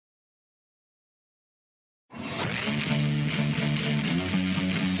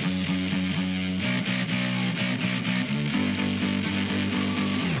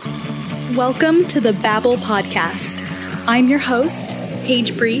Welcome to the Babble Podcast. I'm your host,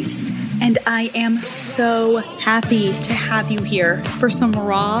 Paige Brees, and I am so happy to have you here for some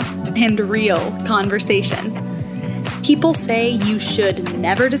raw and real conversation. People say you should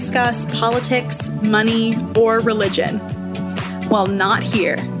never discuss politics, money, or religion. Well, not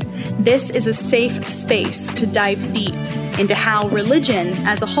here. This is a safe space to dive deep into how religion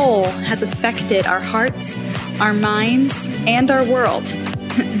as a whole has affected our hearts, our minds, and our world.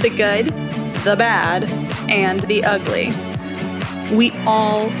 The good, the bad, and the ugly. We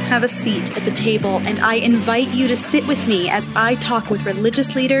all have a seat at the table, and I invite you to sit with me as I talk with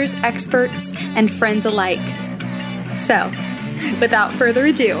religious leaders, experts, and friends alike. So, without further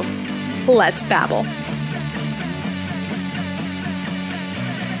ado, let's babble.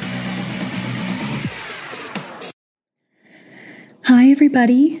 Hi,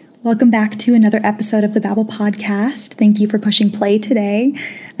 everybody. Welcome back to another episode of the Babble Podcast. Thank you for pushing play today.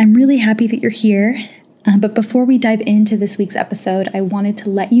 I'm really happy that you're here. But before we dive into this week's episode, I wanted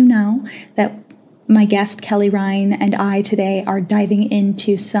to let you know that my guest, Kelly Rhyne, and I today are diving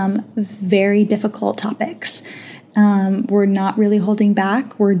into some very difficult topics. We're not really holding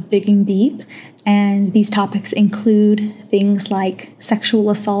back. We're digging deep. And these topics include things like sexual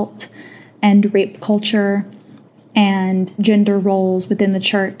assault and rape culture, and gender roles within the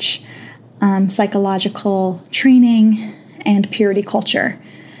church, psychological training, and purity culture.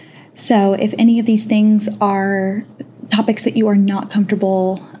 So if any of these things are topics that you are not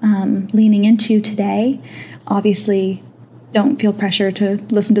comfortable leaning into today, obviously don't feel pressure to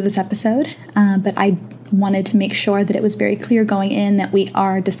listen to this episode, but I wanted to make sure that it was very clear going in that we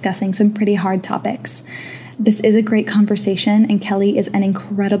are discussing some pretty hard topics. This is a great conversation, and Kelly is an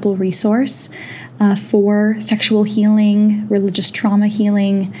incredible resource for sexual healing, religious trauma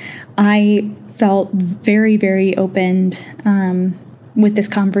healing. I felt very, very opened with this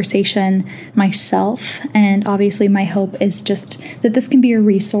conversation myself, and obviously my hope is just that this can be a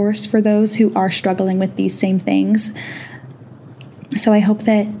resource for those who are struggling with these same things. So I hope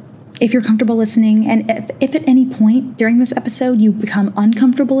that if you're comfortable listening, and if at any point during this episode you become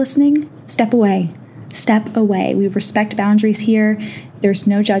uncomfortable listening, step away. Step away. We respect boundaries here. There's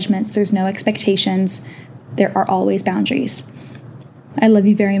no judgments. There's no expectations. There are always boundaries. I love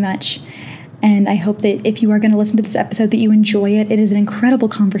you very much. And I hope that if you are going to listen to this episode, that you enjoy it. It is an incredible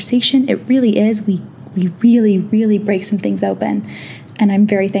conversation. It really is. We really, really break some things open. And I'm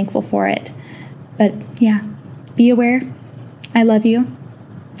very thankful for it. But yeah, be aware. I love you.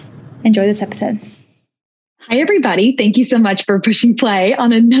 Enjoy this episode. Hi, everybody. Thank you so much for pushing play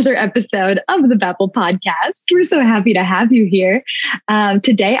on another episode of the Babble Podcast. We're so happy to have you here.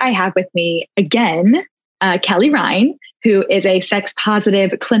 Today, I have with me again, Kelly Rhyne, who is a sex-positive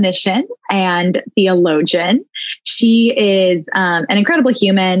clinician and theologian. She is an incredible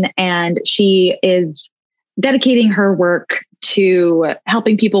human, and she is dedicating her work to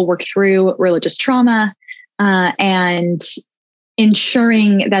helping people work through religious trauma and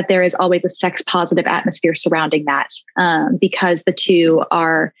ensuring that there is always a sex-positive atmosphere surrounding that, because the two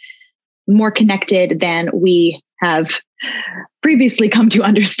are more connected than we have previously come to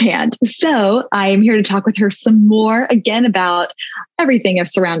understand. So I am here to talk with her some more, again, about everything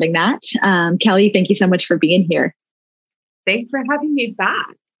surrounding that. Kelly, thank you so much for being here. Thanks for having me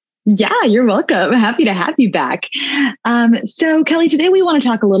back. Yeah, you're welcome. Happy to have you back. So Kelly, today we want to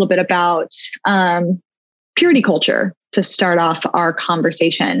talk a little bit about purity culture to start off our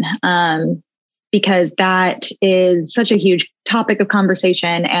conversation, because that is such a huge topic of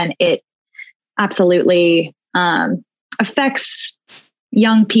conversation, and it absolutely affects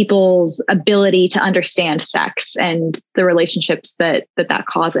young people's ability to understand sex and the relationships that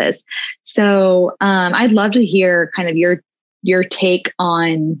causes. So I'd love to hear kind of your take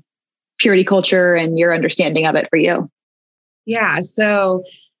on purity culture and your understanding of it for you. Yeah. So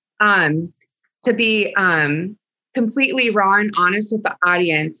to be completely raw and honest with the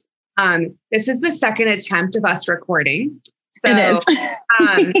audience, this is the second attempt of us recording. So it is.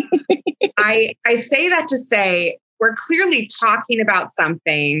 I say that to say we're clearly talking about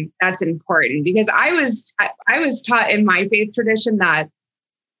something that's important, because I was taught in my faith tradition that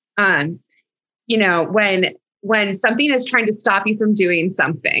when something is trying to stop you from doing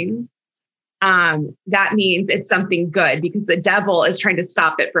something, that means it's something good, because the devil is trying to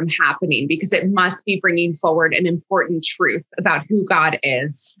stop it from happening, because it must be bringing forward an important truth about who God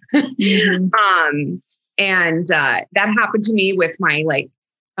is. Mm-hmm. And that happened to me with my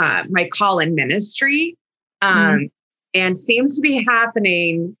my call in ministry, and seems to be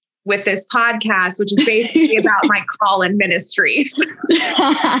happening with this podcast, which is basically about my call in ministry.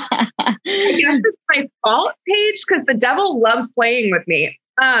 I guess it's my fault, Paige, because the devil loves playing with me.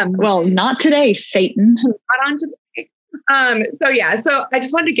 Well, not today, Satan. Not on today. So I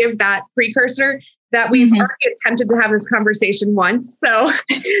just wanted to give that precursor that we've already attempted to have this conversation once. So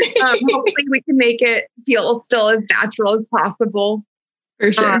hopefully we can make it feel still as natural as possible.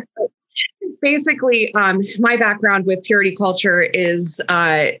 For sure. Basically, my background with purity culture is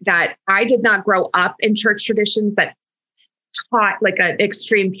that I did not grow up in church traditions that taught like an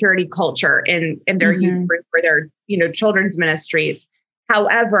extreme purity culture in their youth group or their, children's ministries.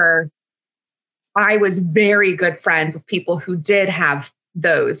 However, I was very good friends with people who did have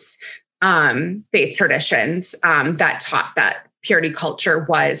those faith traditions that taught that purity culture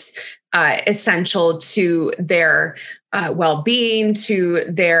was essential to their well-being, to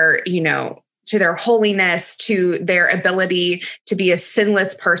their, to their holiness, to their ability to be a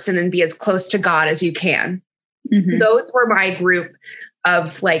sinless person and be as close to God as you can. Those were my group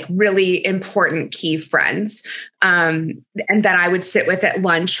of like really important key friends, and that I would sit with at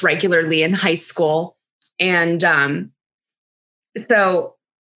lunch regularly in high school. And so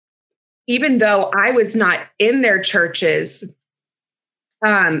even though I was not in their churches,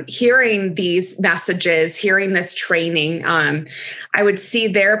 hearing these messages, hearing this training, I would see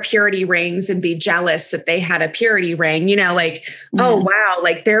their purity rings and be jealous that they had a purity ring, oh, wow,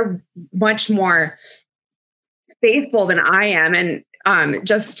 like they're much more faithful than I am. And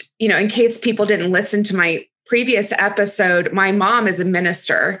just, in case people didn't listen to my previous episode, my mom is a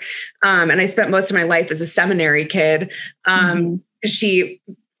minister. And I spent most of my life as a seminary kid. She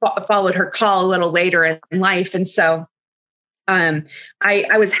followed her call a little later in life. And so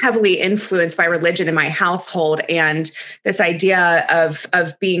I was heavily influenced by religion in my household. And this idea of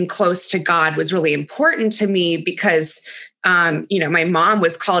being close to God was really important to me because, my mom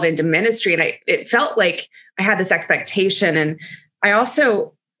was called into ministry and it felt like I had this expectation. And I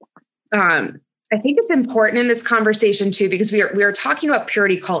also, I think it's important in this conversation too, because we are talking about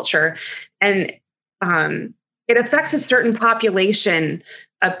purity culture and it affects a certain population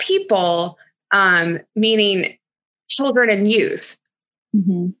of people, meaning children and youth.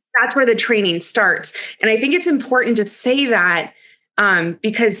 That's where the training starts. And I think it's important to say that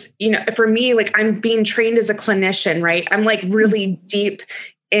because, for me, like I'm being trained as a clinician, right? I'm like really deep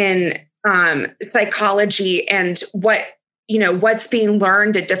in psychology and what's being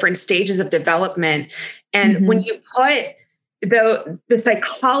learned at different stages of development. And when you put the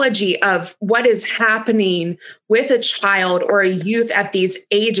psychology of what is happening with a child or a youth at these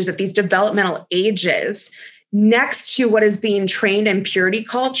ages, at these developmental ages, next to what is being trained in purity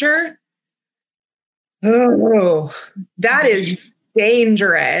culture, that is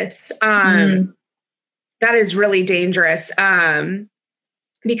dangerous. That is really dangerous.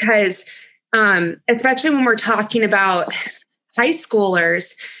 Because especially when we're talking about high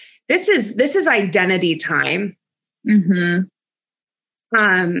schoolers, this is identity time.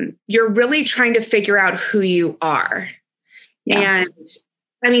 You're really trying to figure out who you are. Yeah. And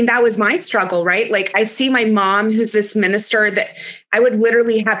I mean, that was my struggle, right? Like I see my mom, who's this minister, that I would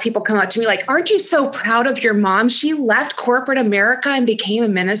literally have people come up to me like, aren't you so proud of your mom? She left corporate America and became a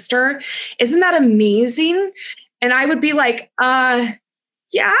minister. Isn't that amazing? And I would be like,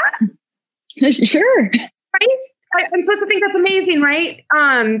 yeah, sure. Right? I'm supposed to think that's amazing, right?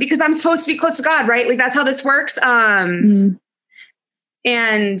 Because I'm supposed to be close to God, right? Like that's how this works. And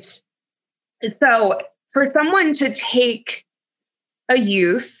so for someone to take a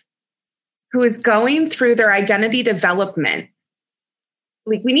youth who is going through their identity development,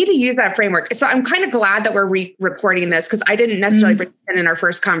 like we need to use that framework. So I'm kind of glad that we're recording this because I didn't necessarily bring it in our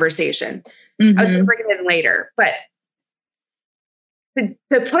first conversation. I was going to bring it in later, but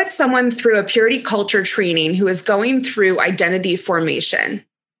to put someone through a purity culture training who is going through identity formation.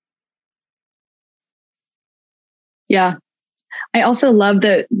 Yeah. I also love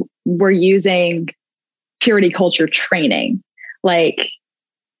that we're using purity culture training, like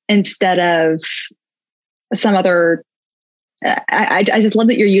instead of some other, I just love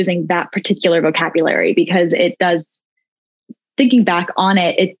that you're using that particular vocabulary because it does, thinking back on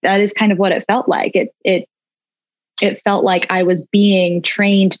it, that is kind of what it felt like. It felt like I was being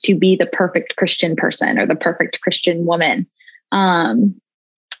trained to be the perfect Christian person or the perfect Christian woman. But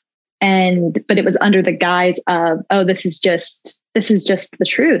it was under the guise of, oh, this is just the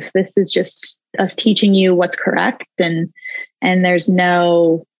truth. This is just us teaching you what's correct. And there's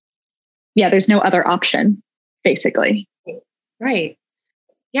no other option, basically. Right.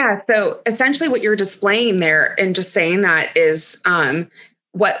 Yeah. So essentially what you're displaying there and just saying that is,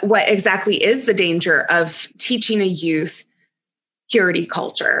 what exactly is the danger of teaching a youth purity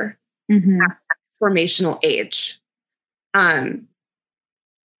culture at formational age?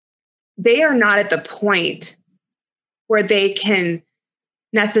 They are not at the point where they can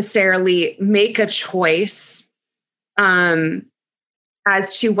necessarily make a choice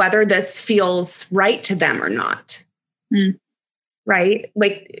as to whether this feels right to them or not. Mm. Right?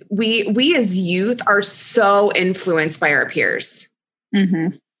 Like we as youth are so influenced by our peers.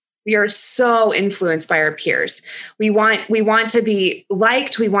 Mm-hmm. We are so influenced by our peers. We want to be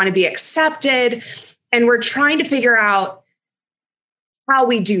liked. We want to be accepted. And we're trying to figure out how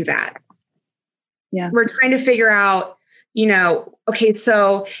we do that. Yeah. We're trying to figure out, okay,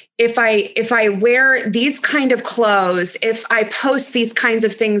 so if I wear these kind of clothes, if I post these kinds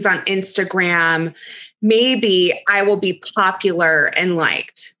of things on Instagram, maybe I will be popular and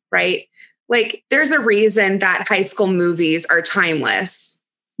liked, right? Like there's a reason that high school movies are timeless.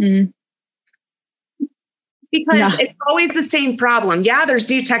 Mm. Because it's always the same problem. Yeah, there's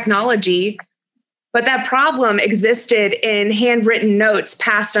new technology, but that problem existed in handwritten notes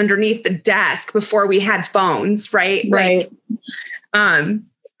passed underneath the desk before we had phones, right? Right.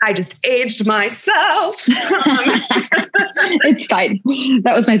 I just aged myself. It's fine.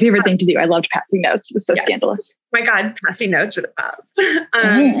 That was my favorite thing to do. I loved passing notes. It was so scandalous. My God, passing notes are the best.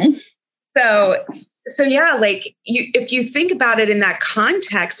 So yeah, like if you think about it in that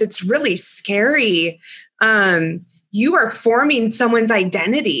context, it's really scary. You are forming someone's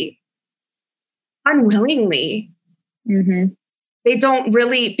identity unwillingly. Mm-hmm. They don't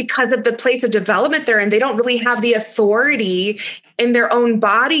really, because of the place of development they're in, they don't really have the authority in their own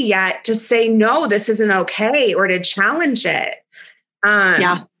body yet to say, no, this isn't okay, or to challenge it.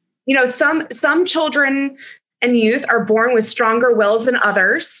 Some children and youth are born with stronger wills than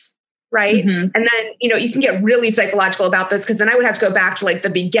others. Right. Mm-hmm. And then, you can get really psychological about this, because then I would have to go back to like the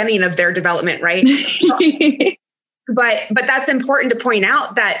beginning of their development. Right. But that's important to point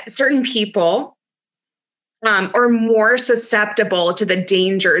out that certain people are more susceptible to the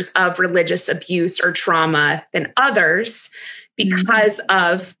dangers of religious abuse or trauma than others because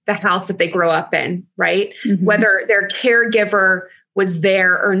of the house that they grow up in, right? Mm-hmm. Whether their caregiver was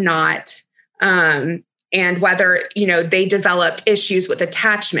there or not, and whether, they developed issues with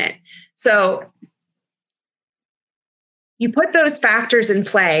attachment. So you put those factors in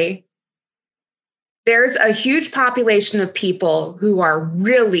play, there's a huge population of people who are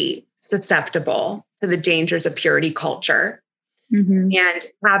really susceptible to the dangers of purity culture, and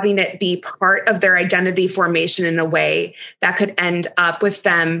having it be part of their identity formation in a way that could end up with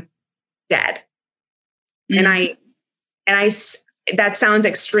them dead. And I that sounds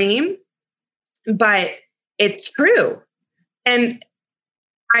extreme, but it's true. And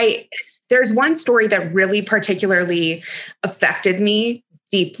there's one story that really particularly affected me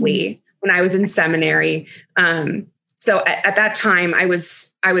deeply when I was in seminary. So at that time, I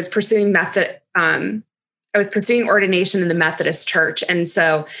was pursuing ordination in the Methodist Church. And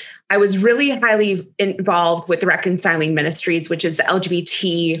so I was really highly involved with the Reconciling Ministries, which is the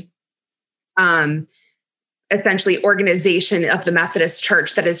LGBT, essentially organization of the Methodist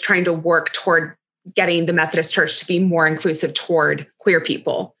Church that is trying to work toward getting the Methodist Church to be more inclusive toward queer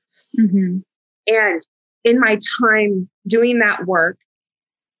people. Mm-hmm. And in my time doing that work,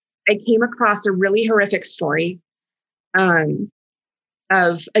 I came across a really horrific story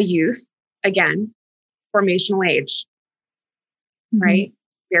of a youth, again, formational age, right?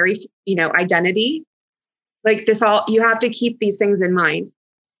 Very, identity. Like this all, you have to keep these things in mind.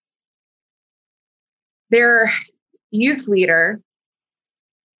 Their youth leader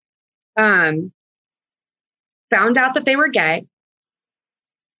found out that they were gay,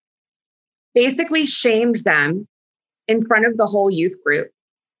 basically shamed them in front of the whole youth group,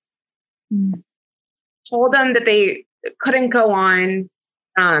 told them that they couldn't go on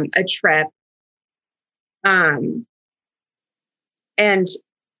a trip. And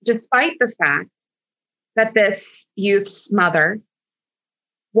despite the fact that this youth's mother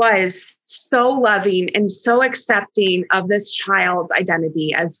was so loving and so accepting of this child's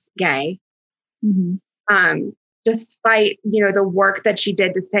identity as gay, despite, the work that she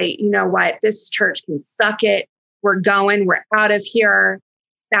did to say, you know what, this church can suck it. We're out of here.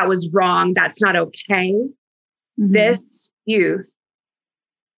 That was wrong. That's not okay. This youth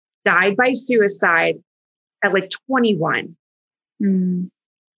died by suicide at like 21. And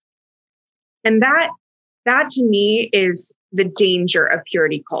that to me is the danger of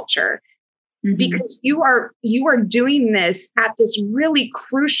purity culture, because you are doing this at this really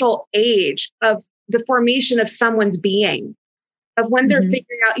crucial age of the formation of someone's being, of when they're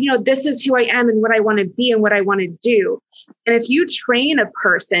figuring out, this is who I am and what I want to be and what I want to do. And if you train a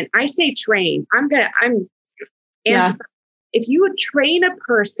person, I say train, if you would train a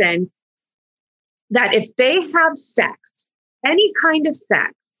person that if they have sex, any kind of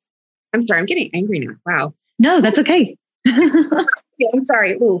sex, I'm sorry, I'm getting angry now. Wow. No, that's okay. I'm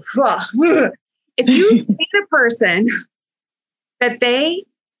sorry. Ooh, if you say to a person that they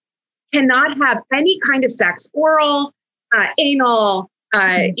cannot have any kind of sex, oral, anal,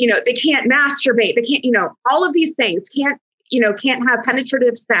 they can't masturbate, they can't, all of these things, can't have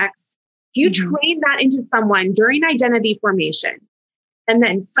penetrative sex. You train that into someone during identity formation, and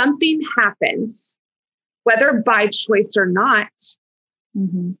then something happens, whether by choice or not.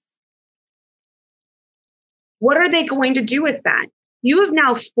 What are they going to do with that? You have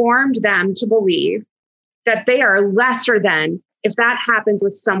now formed them to believe that they are lesser than if that happens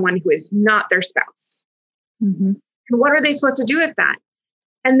with someone who is not their spouse. And what are they supposed to do with that?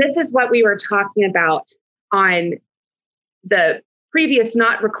 And this is what we were talking about on the previous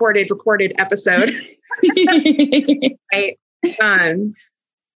not recorded episode. Right?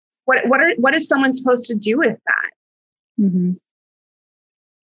 What is someone supposed to do with that?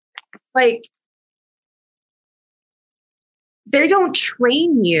 Like, they don't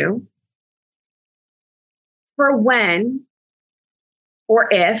train you for when or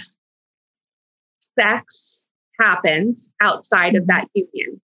if sex happens outside of that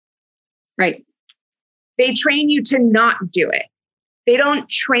union. Right. They train you to not do it. They don't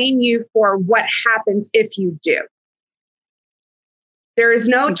train you for what happens if you do. There is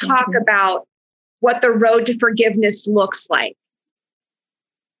no talk about what the road to forgiveness looks like.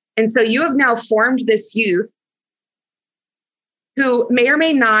 And so you have now formed this youth who may or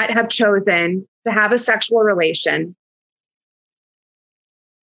may not have chosen to have a sexual relation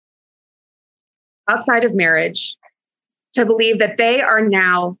outside of marriage, to believe that they are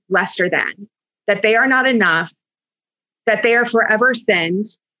now lesser than, that they are not enough, that they are forever sinned.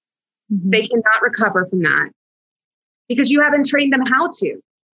 They cannot recover from that because you haven't trained them how to.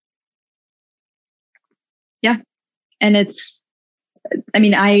 Yeah. And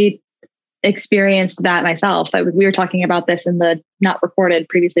I experienced that myself. We were talking about this in the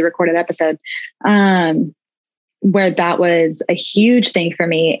previously recorded episode, where that was a huge thing for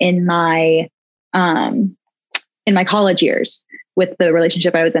me in my college years with the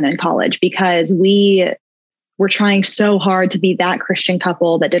relationship I was in college, because we were trying so hard to be that Christian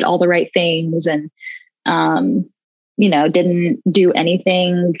couple that did all the right things and, didn't do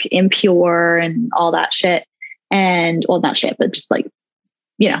anything impure and all that shit. And well, not shit, but just like,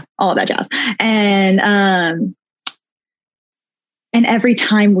 all of that jazz. And every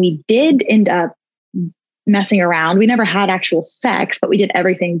time we did end up messing around, we never had actual sex, but we did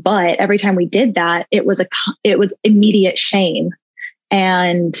everything. But every time we did that, it was immediate shame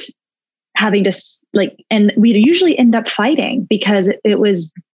and having to and we'd usually end up fighting because it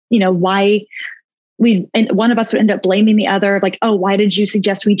was, why and one of us would end up blaming the other, like, oh, why did you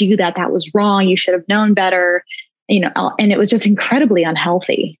suggest we do that? That was wrong. You should have known better. And it was just incredibly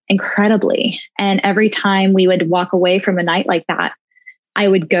unhealthy, incredibly. And every time we would walk away from a night like that, I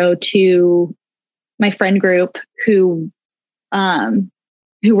would go to my friend group who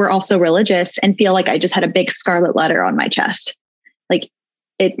were also religious and feel like I just had a big scarlet letter on my chest. Like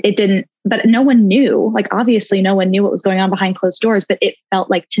it didn't, but no one knew, like, obviously no one knew what was going on behind closed doors, but it felt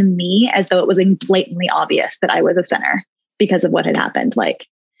like to me as though it was blatantly obvious that I was a sinner because of what had happened.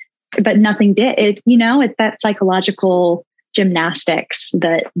 But nothing did. It's that psychological gymnastics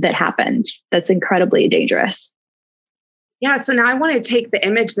that happens. That's incredibly dangerous. Yeah. So now I want to take the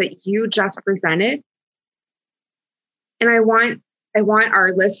image that you just presented, and I want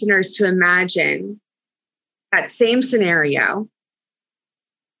our listeners to imagine that same scenario,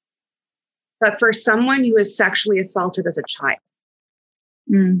 but for someone who was sexually assaulted as a child.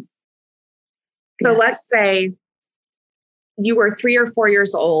 So let's say you were 3 or 4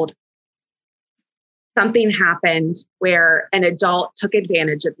 years old. Something happened where an adult took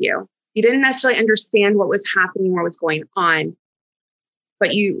advantage of you. You didn't necessarily understand what was happening, what was going on,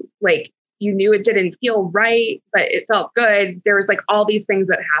 but you knew it didn't feel right, but it felt good. There was all these things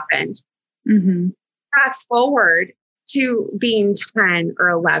that happened. Fast forward to being 10 or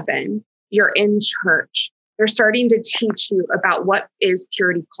 11, you're in church. They're starting to teach you about what is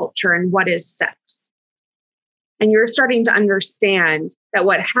purity culture and what is sex. And you're starting to understand that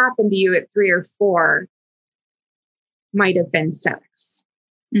what happened to you at 3 or 4 might have been sex.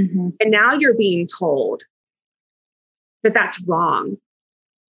 And now you're being told that that's wrong.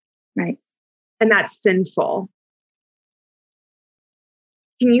 Right. And that's sinful.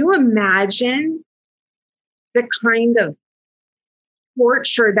 Can you imagine the kind of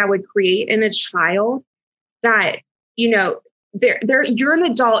torture that would create in a child that, you're an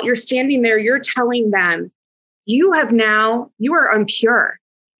adult, you're standing there, you're telling them, you are impure.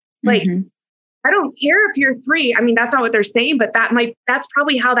 I don't care if you're 3. I mean, that's not what they're saying, but that's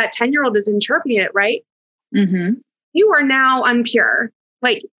probably how that 10-year-old is interpreting it, right? you are now unpure.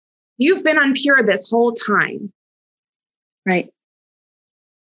 Like, you've been unpure this whole time. Right.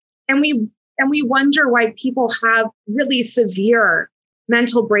 And we wonder why people have really severe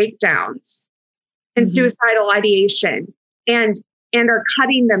mental breakdowns and suicidal ideation and are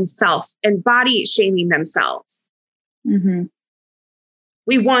cutting themselves and body shaming themselves.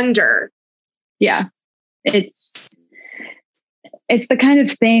 We wonder. Yeah. It's the kind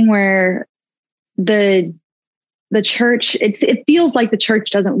of thing where the church, it feels like the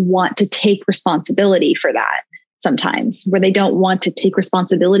church doesn't want to take responsibility for that sometimes, where they don't want to take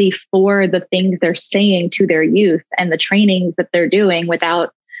responsibility for the things they're saying to their youth and the trainings that they're doing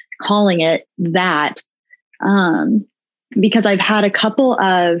without calling it that. Because I've had a couple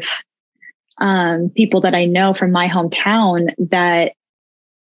of people that I know from my hometown that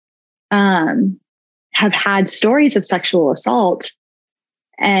have had stories of sexual assault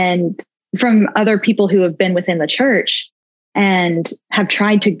and from other people who have been within the church and have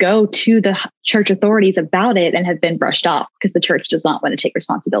tried to go to the church authorities about it and have been brushed off because the church does not want to take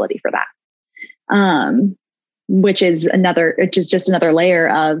responsibility for that. Which is just another layer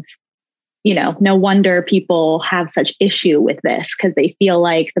of, no wonder people have such issue with this, because they feel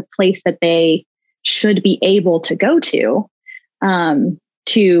like the place that they should be able to go to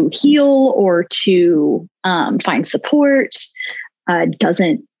heal or to find support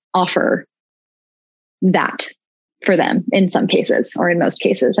doesn't offer that for them in some cases, or in most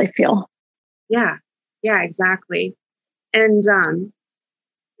cases, I feel. Yeah, exactly. And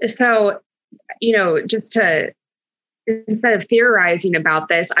so, just to, instead of theorizing about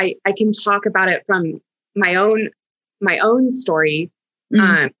this, I can talk about it from my own story.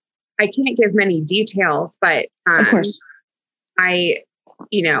 I can't give many details, but of course. I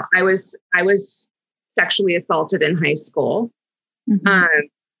was sexually assaulted in high school.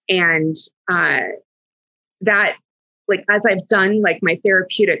 And that, like, as I've done like my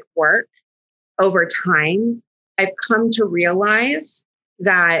therapeutic work over time, I've come to realize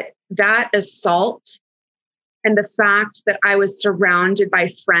that assault and the fact that I was surrounded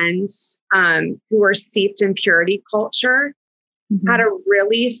by friends who were steeped in purity culture had a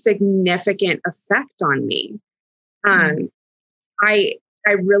really significant effect on me. I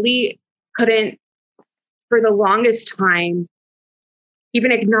really couldn't, for the longest time,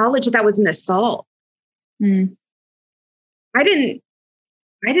 even acknowledge that was an assault. I didn't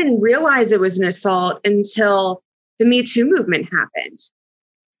realize it was an assault until the Me Too movement happened.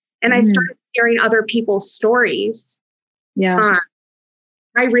 And I started hearing other people's stories. Yeah.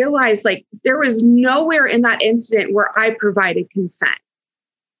 I realized, like, there was nowhere in that incident where I provided consent.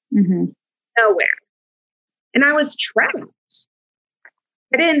 Nowhere. And I was trapped.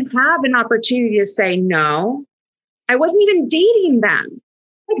 I didn't have an opportunity to say no. I wasn't even dating them.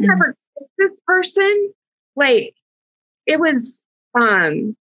 I never kissed this person. Like, it was,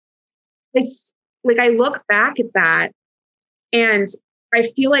 it's like, I look back at that and I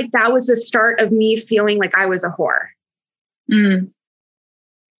feel like that was the start of me feeling like I was a whore.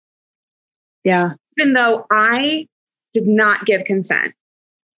 Yeah. Even though I did not give consent.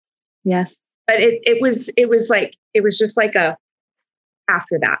 Yes. But it was just like a,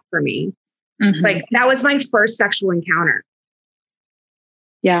 after that for me. Like, that was my first sexual encounter.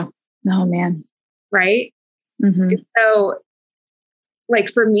 Yeah. Oh man. Right. So, like,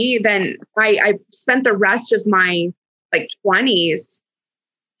 for me, then I spent the rest of my like 20s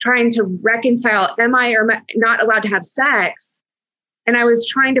trying to reconcile, am I or am I not allowed to have sex? And I was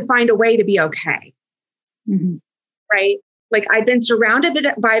trying to find a way to be okay. Right. Like, I'd been surrounded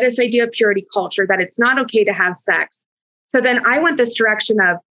by this idea of purity culture, that it's not okay to have sex. So then I went this direction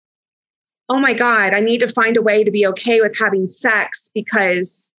of, oh my God, I need to find a way to be okay with having sex,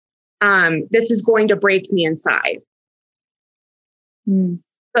 because this is going to break me inside.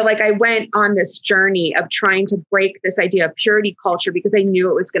 So, like, I went on this journey of trying to break this idea of purity culture because I knew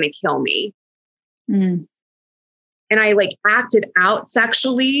it was going to kill me. And I like acted out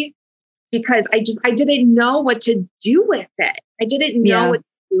sexually because I didn't know what to do with it. I didn't know what to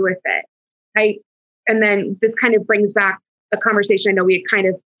do with it. And then this kind of brings back a conversation I know we had kind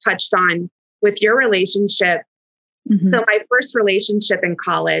of touched on with your relationship. So my first relationship in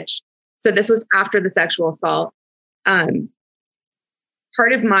college, so this was after the sexual assault.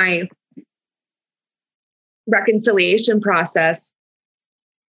 Part of my reconciliation process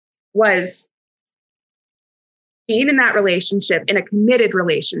was being in that relationship, in a committed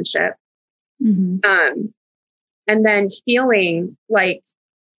relationship, and then feeling like,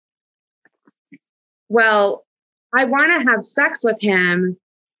 well, I want to have sex with him,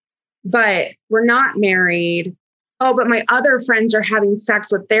 but we're not married. Oh, but my other friends are having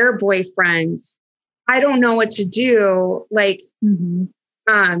sex with their boyfriends. I don't know what to do. Like,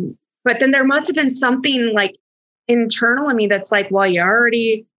 but then there must have been something like internal in me that's like, well, you're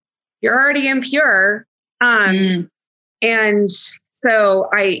already impure. And so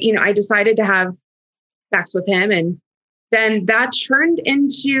I decided to have sex with him, and then that turned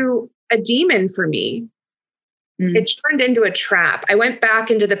into a demon for me. It turned into a trap. I went back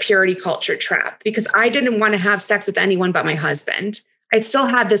into the purity culture trap because I didn't want to have sex with anyone but my husband. I still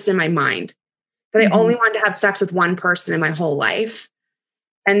had this in my mind, but I only wanted to have sex with one person in my whole life.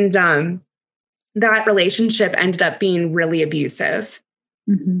 And that relationship ended up being really abusive.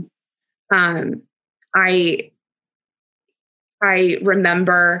 I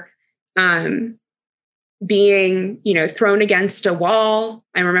remember being, thrown against a wall.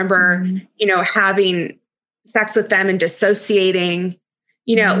 I remember, having sex with them and dissociating,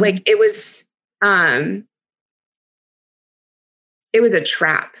 like it was a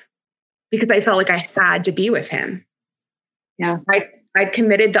trap because I felt like I had to be with him. Yeah. I'd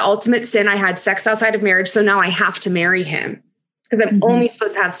committed the ultimate sin. I had sex outside of marriage. So now I have to marry him because I'm only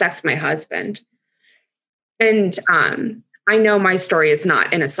supposed to have sex with my husband. And I know my story is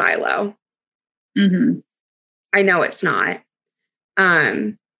not in a silo. I know it's not.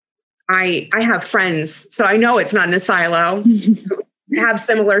 I have friends, so I know it's not in a silo, who have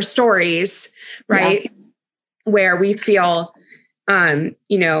similar stories, right? Yeah. Where we feel, in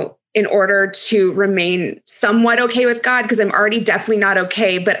order to remain somewhat okay with God, because I'm already definitely not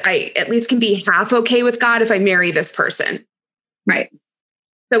okay, but I at least can be half okay with God if I marry this person. Right.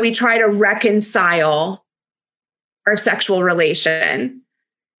 So we try to reconcile our sexual relation,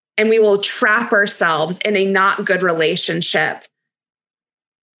 and we will trap ourselves in a not good relationship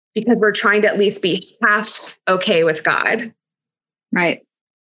because we're trying to at least be half okay with God. Right.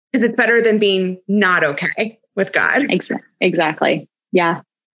 Because it's better than being not okay with God. Exactly. Yeah,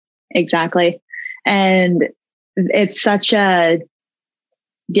 exactly. And it's it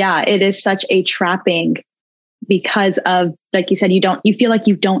is such a trapping because of, like you said, you feel like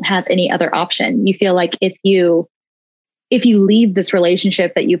you don't have any other option. You feel like if you leave this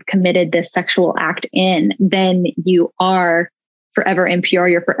relationship that you've committed this sexual act in, then you are forever impure.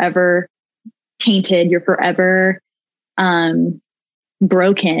 You're forever tainted. You're forever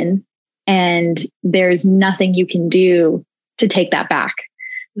broken. And there's nothing you can do to take that back.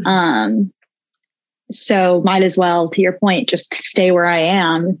 So might as well, to your point, just stay where I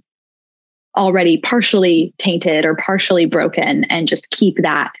am, already partially tainted or partially broken, and just keep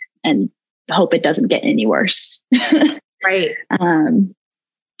that and hope it doesn't get any worse. Right.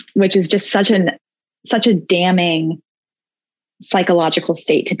 Which is just such a damning psychological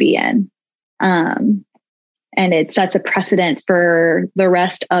state to be in. And it sets a precedent for the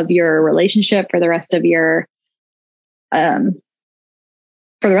rest of your relationship, for the rest of your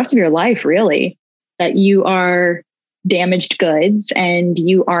life, really, that you are damaged goods and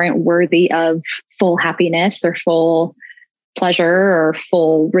you aren't worthy of full happiness or full pleasure or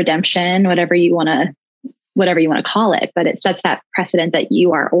full redemption, whatever you want to call it. But it sets that precedent that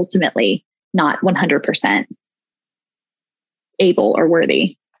you are ultimately not 100% able or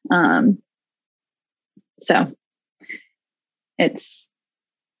worthy. So it's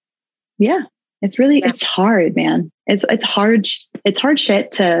hard, man. It's hard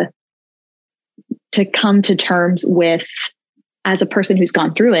shit to come to terms with as a person who's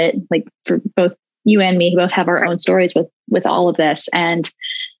gone through it. Like, for both you and me, both have our own stories with all of this. And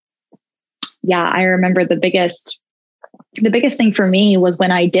yeah, I remember the biggest thing for me was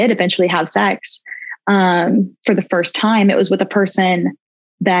when I did eventually have sex for the first time. It was with a person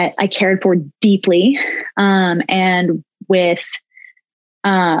that I cared for deeply, and with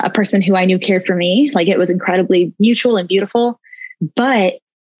a person who I knew cared for me. Like, it was incredibly mutual and beautiful, and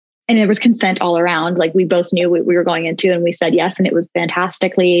it was consent all around. Like, we both knew what we were going into, and we said yes, and it was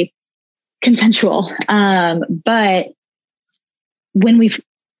fantastically consensual. But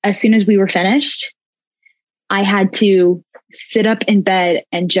as soon as we were finished, I had to sit up in bed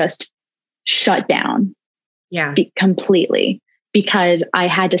and just shut down. Yeah. Completely. Because I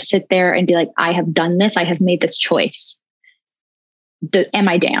had to sit there and be like, I have done this. I have made this choice. Am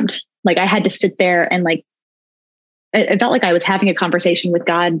I damned? Like, I had to sit there and it felt like I was having a conversation with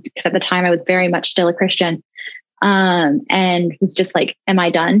God, because at the time I was very much still a Christian. And was just like, am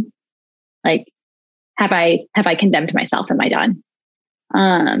I done? Like, have I condemned myself? Am I done?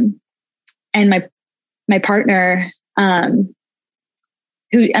 And my partner,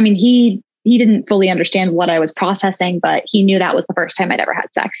 he didn't fully understand what I was processing, but he knew that was the first time I'd ever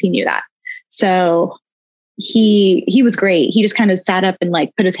had sex. He knew that. So he was great. He just kind of sat up and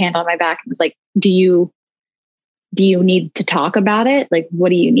put his hand on my back and was like, do you do you need to talk about it? Like, what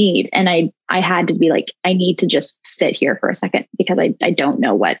do you need? And I had to be like, I need to just sit here for a second because I don't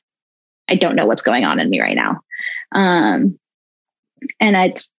know what's going on in me right now. And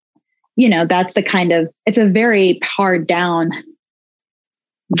it's, that's it's a very pared down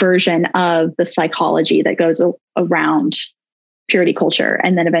version of the psychology that goes around purity culture,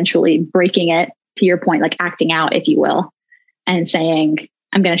 and then eventually breaking it, to your point, like acting out, if you will, and saying,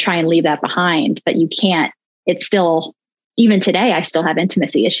 I'm going to try and leave that behind, but you can't. It's still, even today, I still have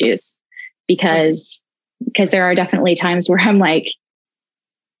intimacy issues because there are definitely times where I'm like,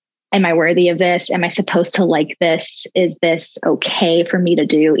 am I worthy of this? Am I supposed to like this? Is this okay for me to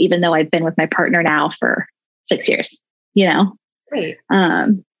do? Even though I've been with my partner now for 6 years, Right.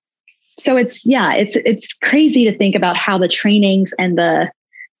 So it's crazy to think about how the trainings and the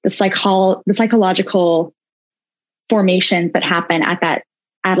psychological formations that happen at that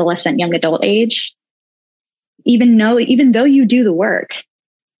adolescent, young adult age, even though you do the work,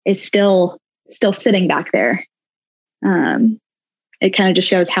 is still sitting back there. It kind of just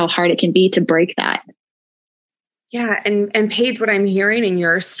shows how hard it can be to break that. Yeah. And Paige, what I'm hearing in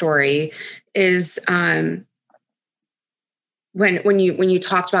your story is, when you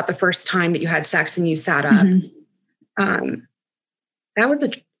talked about the first time that you had sex and you sat up, that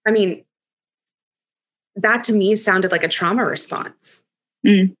was that to me sounded like a trauma response.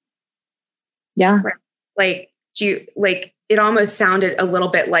 Mm. Yeah. Right? It almost sounded a little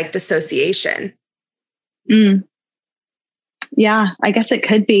bit like dissociation. Mm. Yeah, I guess it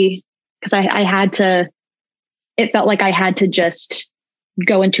could be, because it felt like I had to just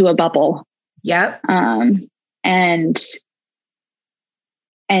go into a bubble. Yep. And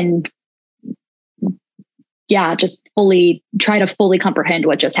yeah, just try to fully comprehend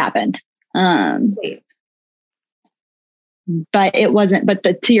what just happened. But it wasn't,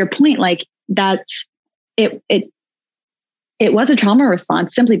 to your point, like it was a trauma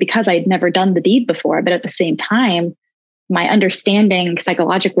response simply because I'd never done the deed before. But at the same time, my understanding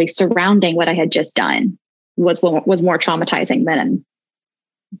psychologically surrounding what I had just done was more traumatizing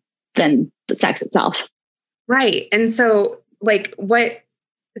than the sex itself. Right. And so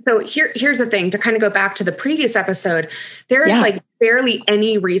here's the thing, to kind of go back to the previous episode, there is barely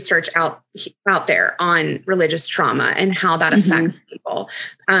any research out there on religious trauma and how that affects people.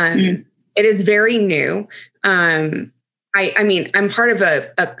 It is very new. I'm part of a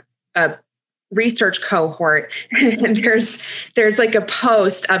research cohort, and there's like a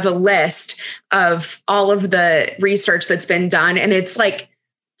post of a list of all of the research that's been done, and it's like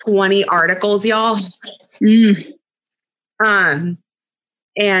 20 articles, y'all.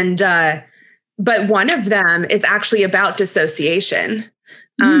 But one of them is actually about dissociation.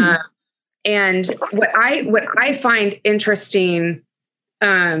 And what I find interesting,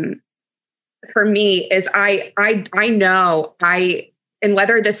 for me is I know and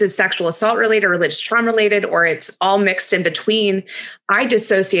whether this is sexual assault related or religious trauma related, or it's all mixed in between, I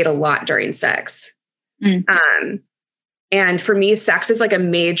dissociate a lot during sex. And for me, sex is like a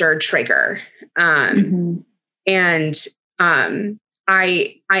major trigger. And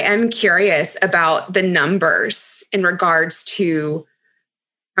I am curious about the numbers in regards to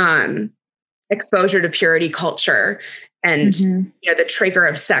exposure to purity culture and the trigger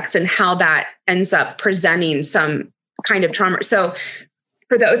of sex and how that ends up presenting some kind of trauma. So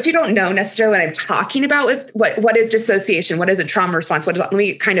for those who don't know necessarily what I'm talking about with what is dissociation, what is a trauma response, let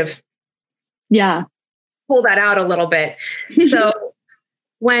me kind of pull that out a little bit. So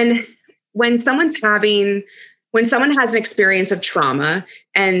when someone has an experience of trauma,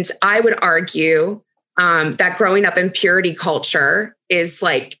 and I would argue that growing up in purity culture is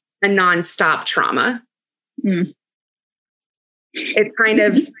like a nonstop trauma.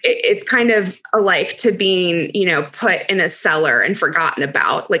 It's kind of alike to being, put in a cellar and forgotten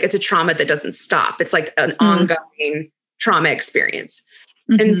about. Like, it's a trauma that doesn't stop. It's like an ongoing trauma experience.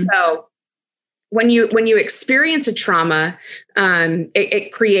 And so when you experience a trauma,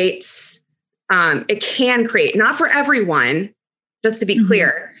 it can create, not for everyone, just to be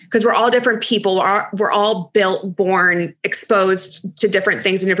clear, because we're all different people. We're all born, exposed to different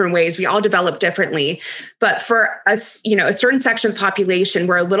things in different ways. We all develop differently. But for us, a certain section of the population,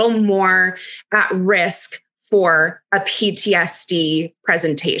 we're a little more at risk for a PTSD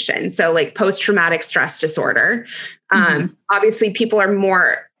presentation. So like post-traumatic stress disorder. Obviously, people are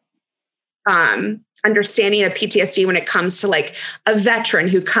more understanding of PTSD when it comes to like a veteran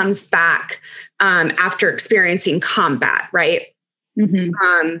who comes back after experiencing combat, right?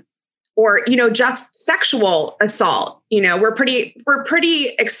 Or, just sexual assault. We're pretty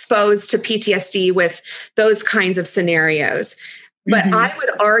exposed to PTSD with those kinds of scenarios. But I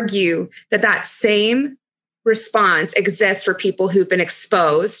would argue that same response exists for people who've been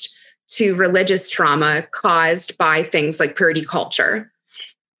exposed to religious trauma caused by things like purity culture.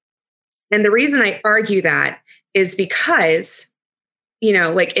 And the reason I argue that is because,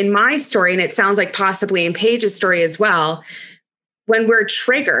 like in my story, and it sounds like possibly in Paige's story as well, when we're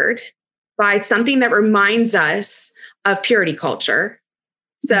triggered by something that reminds us of purity culture,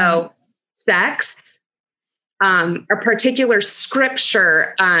 so sex, a particular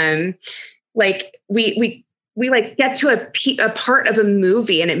scripture, like we like get to a part of a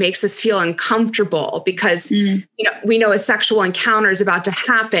movie and it makes us feel uncomfortable because we know a sexual encounter is about to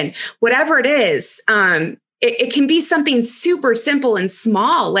happen. Whatever it is, it can be something super simple and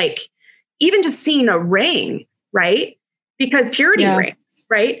small, like even just seeing a ring, right? Because purity rings,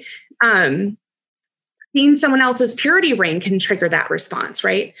 right? Seeing someone else's purity ring can trigger that response,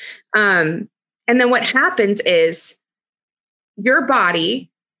 right? And then what happens is your body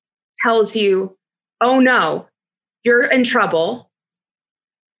tells you, oh no, you're in trouble.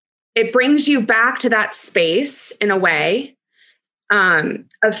 It brings you back to that space in a way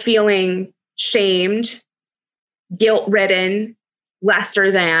of feeling shamed, guilt-ridden,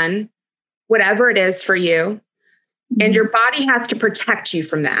 lesser than, whatever it is for you. And your body has to protect you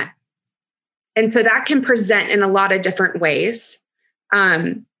from that. And so that can present in a lot of different ways.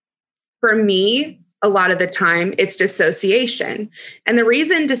 For me, a lot of the time, it's dissociation. And the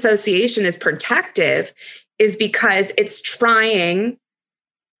reason dissociation is protective is because it's trying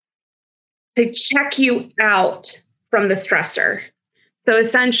to check you out from the stressor. So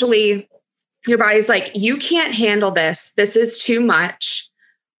essentially, your body's like, you can't handle this. This is too much.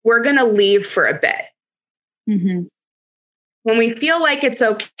 We're going to leave for a bit. Mm-hmm. When we feel like it's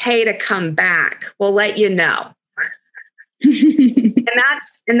okay to come back, we'll let you know.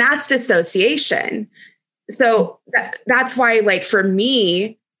 and that's dissociation. So that's why, like, for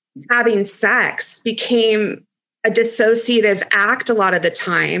me, having sex became a dissociative act a lot of the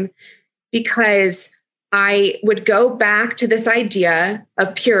time, because I would go back to this idea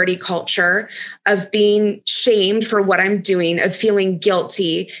of purity culture, of being shamed for what I'm doing, of feeling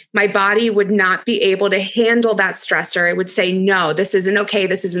guilty. My body would not be able to handle that stressor. It would say, no, this isn't okay.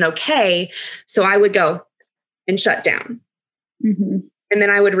 This isn't okay. So I would go and shut down. Mm-hmm. And then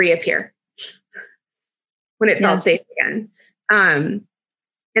I would reappear when it felt safe again. And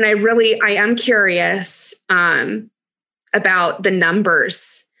I am curious about the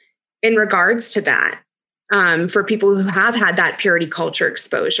numbers in regards to that. For people who have had that purity culture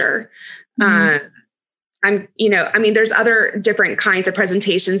exposure. There's other different kinds of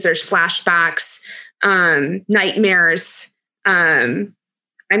presentations. There's flashbacks, nightmares. I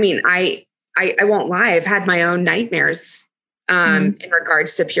won't lie. I've had my own nightmares in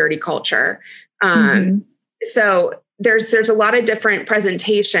regards to purity culture. So there's a lot of different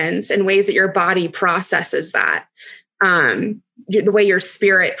presentations and ways that your body processes that. The way your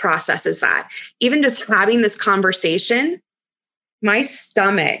spirit processes that. Even just having this conversation, my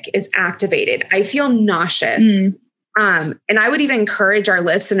stomach is activated. I feel nauseous. And I would even encourage our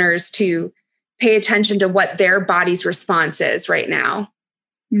listeners to pay attention to what their body's response is right now.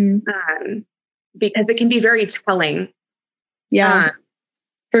 Because it can be very telling. Yeah.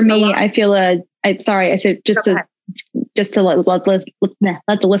 For me, I feel just to let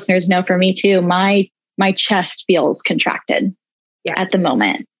the listeners know, for me too, my chest feels contracted at the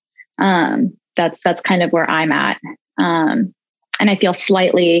moment. That's kind of where I'm at. And I feel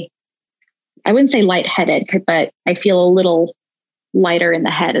slightly, I wouldn't say lightheaded, but I feel a little lighter in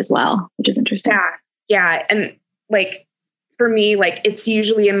the head as well, which is interesting. Yeah. And like, for me, like, it's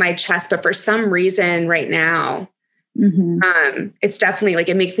usually in my chest, but for some reason right now, it's definitely like,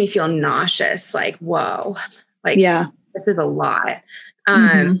 it makes me feel nauseous. Like, whoa, like, this is a lot.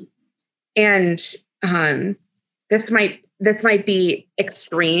 And this might be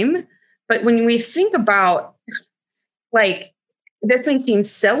extreme, but when we think about, like, this may seem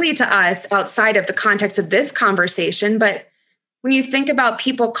silly to us outside of the context of this conversation, but when you think about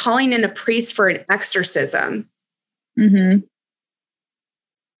people calling in a priest for an exorcism, the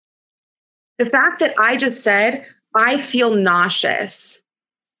fact that I just said, I feel nauseous,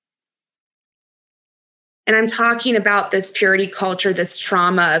 and I'm talking about this purity culture, this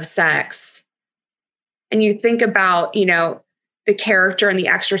trauma of sex, and you think about, the character in the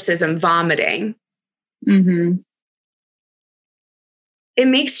exorcism vomiting, it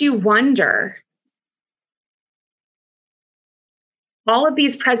makes you wonder, all of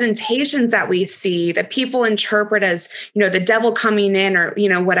these presentations that we see that people interpret as, the devil coming in, or,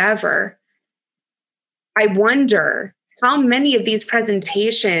 whatever. I wonder how many of these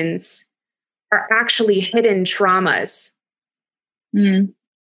presentations are actually hidden traumas,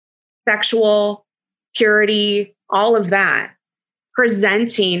 sexual, purity, all of that,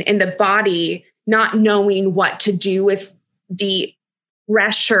 presenting in the body, not knowing what to do with the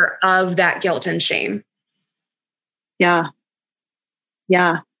pressure of that guilt and shame. Yeah.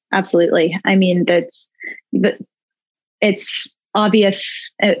 Yeah, absolutely. I mean, it's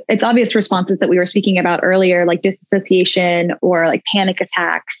obvious. It's obvious responses that we were speaking about earlier, like disassociation or like panic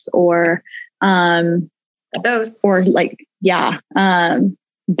attacks or, those, or like, yeah.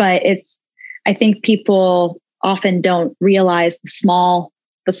 But I think people often don't realize the small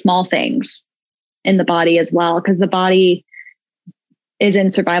things in the body as well, because the body is in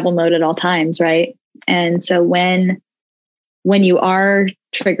survival mode at all times. Right. And so when you are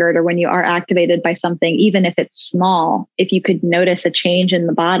triggered or when you are activated by something, even if it's small, if you could notice a change in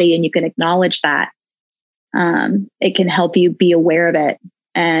the body and you can acknowledge that, it can help you be aware of it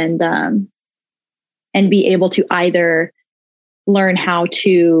and be able to either learn how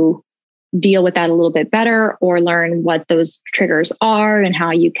to deal with that a little bit better or learn what those triggers are and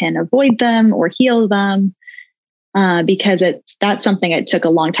how you can avoid them or heal them. Because that's something it took a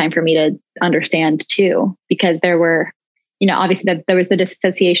long time for me to understand too, because there were, obviously there was the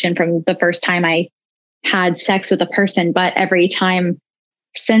disassociation from the first time I had sex with a person, but every time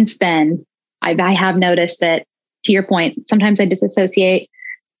since then, I have noticed that, to your point, sometimes I disassociate,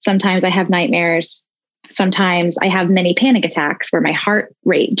 sometimes I have nightmares, sometimes I have many panic attacks where my heart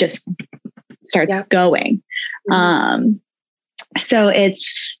rate just starts going. Mm-hmm. So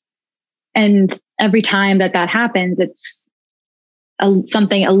and every time that happens, it's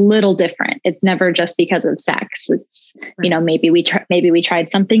something a little different. It's never just because of sex. It's, maybe we tried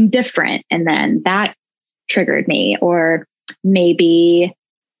something different and then that triggered me, or maybe,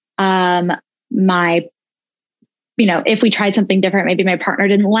 if we tried something different, maybe my partner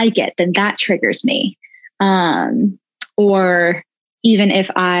didn't like it, then that triggers me. Or even if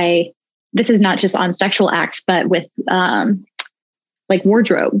this is not just on sexual acts, but with, like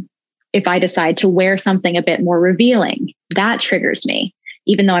wardrobe, if I decide to wear something a bit more revealing, that triggers me,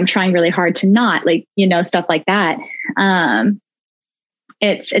 even though I'm trying really hard to not, stuff like that.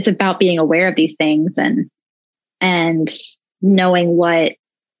 It's about being aware of these things and knowing what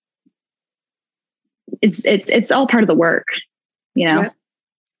it's all part of the work, Yeah.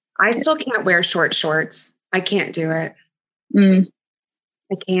 I still can't wear short shorts. I can't do it. I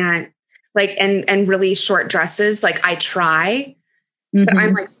can't, and really short dresses. Like I try, but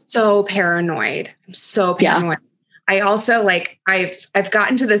I'm like so paranoid. I'm so paranoid. Yeah. I also I've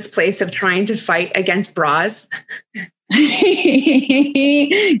gotten to this place of trying to fight against bras.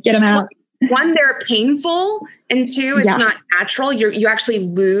 Get them out. One, they're painful, and two, it's not natural. You actually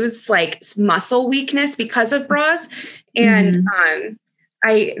lose muscle weakness because of bras. And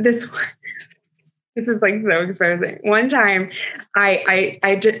this is so exposing. One time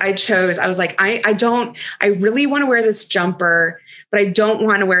I chose, I was like, I really want to wear this jumper, but I don't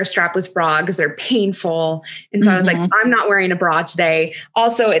want to wear a strapless bra because they're painful. And so I was like, I'm not wearing a bra today.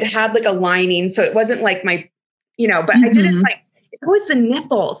 Also, it had a lining. So it wasn't my, but I didn't it's always the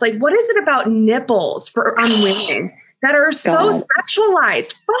nipples. What is it about nipples on women that are so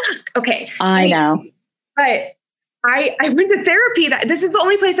sexualized? Fuck. Okay. I know. But I went to therapy. This is the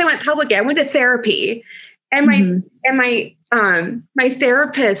only place I went publicly. I went to therapy, and my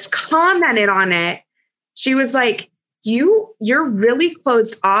therapist commented on it. She was like, "You're really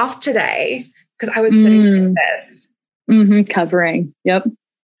closed off today," because I was sitting like this, covering. Yep.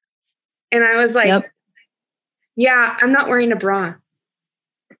 And I was like, "Yeah, I'm not wearing a bra.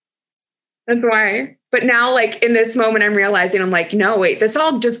 That's why." But now, in this moment, I'm realizing I'm like, no, wait, this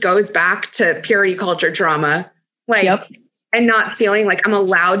all just goes back to purity culture trauma. And not feeling like I'm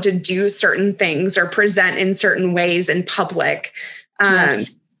allowed to do certain things or present in certain ways in public.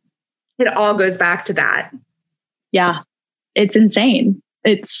 It all goes back to that. Yeah. It's insane.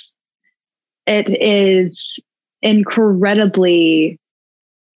 It is incredibly,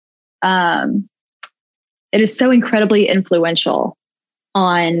 it is so incredibly influential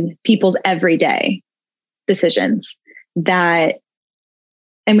on people's everyday decisions and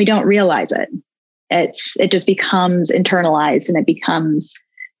we don't realize it. It just becomes internalized and it becomes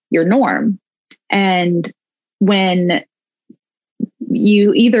your norm. And when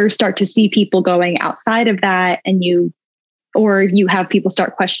you either start to see people going outside of that or you have people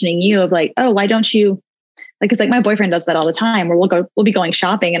start questioning you of oh, why don't you, it's my boyfriend does that all the time where we'll be going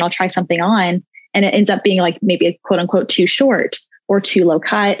shopping and I'll try something on and it ends up being maybe a quote unquote too short or too low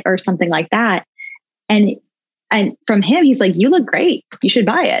cut or something like that. And from him, he's like, you look great. You should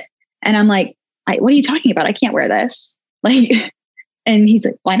buy it. And I'm like, what are you talking about? I can't wear this. And he's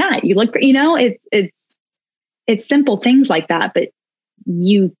like, why not? You look great. It's simple things like that, but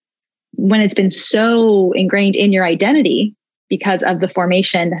you when it's been so ingrained in your identity because of the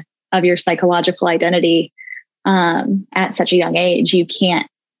formation of your psychological identity at such a young age, you can't,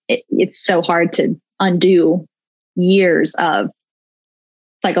 it's so hard to undo years of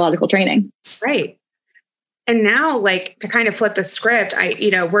psychological training. Right. And now, like, to kind of flip the script,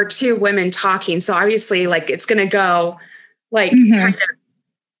 we're two women talking. So obviously, like, it's going to go like kind of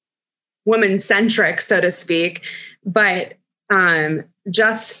woman centric, so to speak. But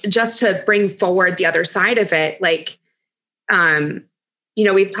just to bring forward the other side of it, like,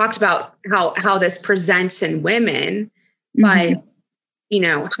 we've talked about how this presents in women, but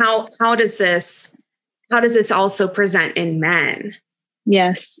how does this also present in men?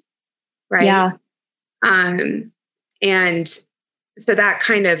 Yes. Right. Yeah. And so that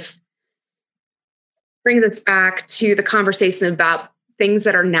kind of brings us back to the conversation about things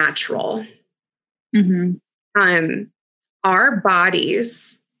that are natural. Our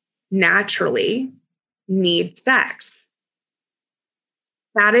bodies naturally need sex.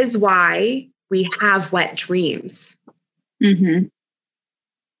 That is why we have wet dreams. It's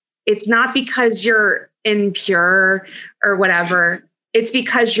not because you're impure or whatever. It's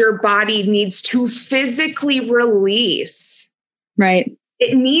because your body needs to physically release. Right.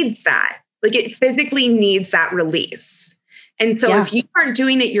 It needs that. Like, it physically needs that release. And so if you aren't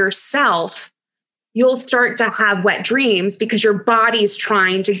doing it yourself, you'll start to have wet dreams because your body's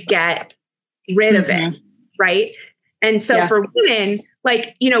trying to get rid of it. Right. And so for women,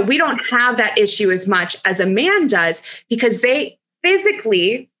 like, we don't have that issue as much as a man does because they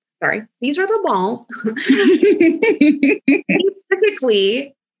physically, these are the balls. They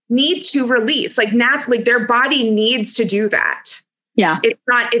physically need to release, like, naturally, their body needs to do that. Yeah.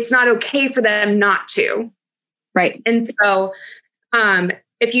 It's not okay for them not to. Right. And so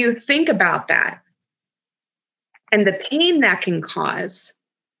if you think about that and the pain that can cause,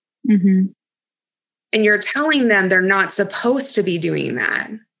 and you're telling them they're not supposed to be doing that,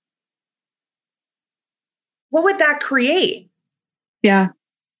 what would that create? Yeah.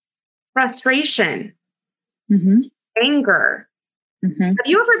 Frustration, anger. Have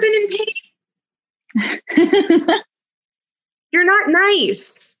you ever been in pain? You're not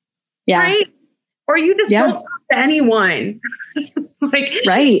nice. Yeah. Right? Or you just don't talk to anyone. Like,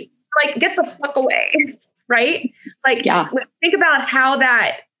 get the fuck away. Right? Like, think about how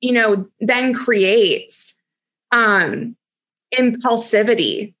that, then creates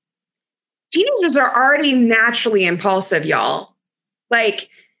impulsivity. Teenagers are already naturally impulsive, y'all. Like,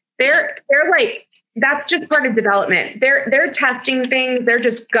 they're like, that's just part of development. They're testing things. They're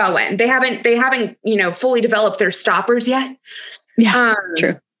just going. They haven't, fully developed their stoppers yet. Yeah,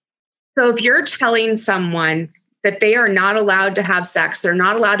 true. So if you're telling someone that they are not allowed to have sex, they're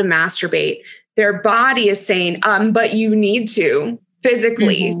not allowed to masturbate, their body is saying, but you need to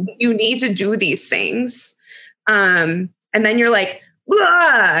physically, you need to do these things. And then you're like,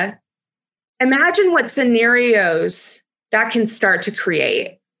 ugh. Imagine what scenarios that can start to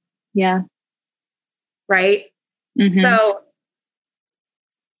create. Yeah. Right. So,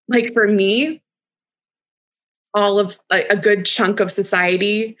 like, for me, all of a good chunk of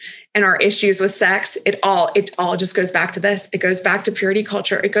society and our issues with sex, it all just goes back to this. It goes back to purity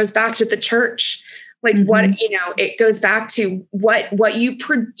culture. It goes back to the church. Like, it goes back to what you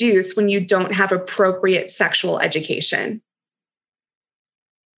produce when you don't have appropriate sexual education.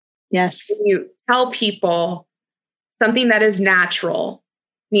 Yes. When you tell people something that is natural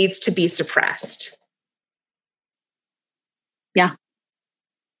needs to be suppressed. Yeah.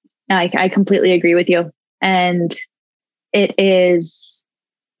 I completely agree with you. And it is,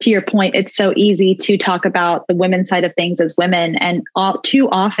 to your point, it's so easy to talk about the women's side of things as women. And too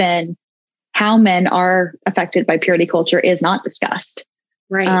often, how men are affected by purity culture is not discussed.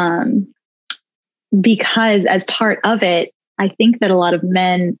 Right. Because as part of it, I think that a lot of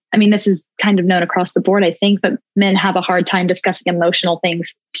men, I mean, this is kind of known across the board. I think that men have a hard time discussing emotional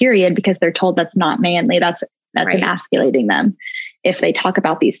things, period, because they're told that's not manly. That's right. Emasculating them if they talk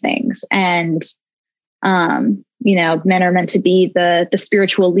about these things. And, men are meant to be the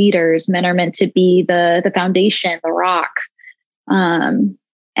spiritual leaders. Men are meant to be the foundation, the rock. And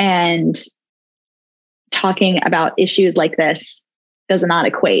talking about issues like this does not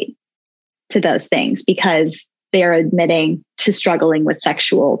equate to those things because they are admitting to struggling with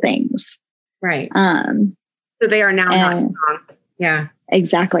sexual things. Right. So they are now not strong. Yeah,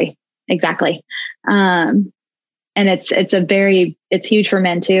 exactly. And it's huge for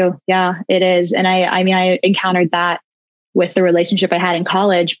men too. Yeah, it is. And I encountered that with the relationship I had in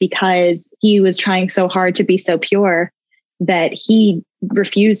college because he was trying so hard to be so pure that he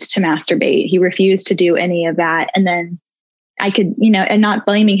refused to masturbate. He refused to do any of that. And then I could, and not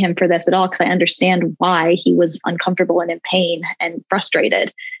blaming him for this at all, because I understand why he was uncomfortable and in pain and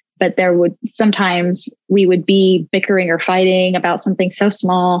frustrated. But sometimes we would be bickering or fighting about something so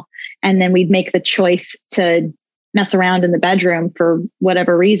small, and then we'd make the choice to mess around in the bedroom for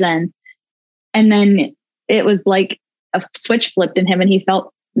whatever reason. And then it was like a switch flipped in him and he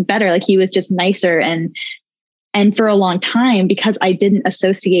felt better. Like he was just nicer. And for a long time, because I didn't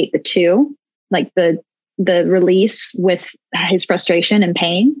associate the two, like the release with his frustration and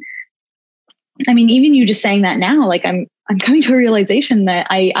pain. I mean, even you just saying that now, like I'm coming to a realization that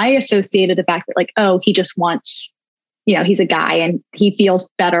I associated the fact that like, oh, he just wants, he's a guy and he feels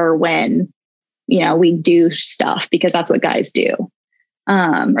better when, we do stuff because that's what guys do.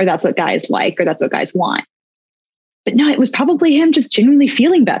 Or that's what guys like, or that's what guys want. But no, it was probably him just genuinely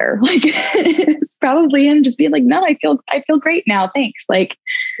feeling better. Like it's probably him just being like, no, I feel great now. Thanks. Like,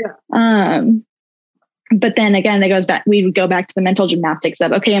 yeah. But then again, we would go back to the mental gymnastics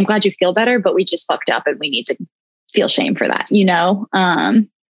of, okay, I'm glad you feel better, but we just fucked up and we need to feel shame for that.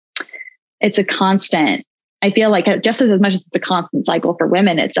 It's a constant, I feel like just as much as it's a constant cycle for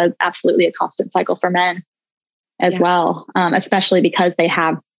women, it's absolutely a constant cycle for men as well. Especially because they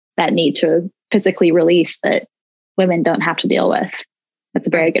have that need to physically release that women don't have to deal with. That's a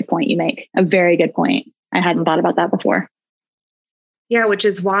very good point you make. A very good point. I hadn't thought about that before. Yeah. Which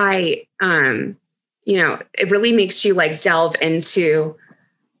is why, it really makes you like delve into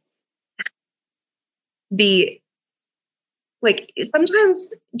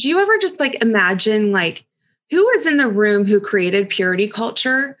sometimes do you ever just like imagine like who was in the room who created purity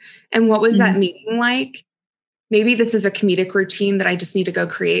culture and what was that meeting like? Maybe this is a comedic routine that I just need to go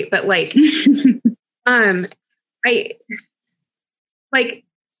create, but like,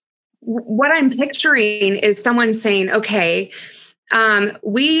 what I'm picturing is someone saying, okay,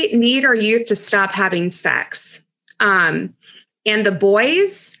 we need our youth to stop having sex. And the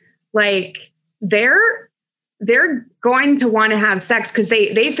boys, like they're going to want to have sex because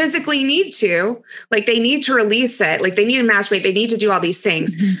they physically need to, like they need to release it. Like they need to masturbate. They need to do all these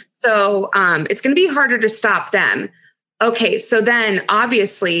things. Mm-hmm. So it's going to be harder to stop them. Okay. So then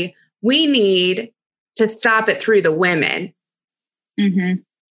obviously we need to stop it through the women. Mm-hmm.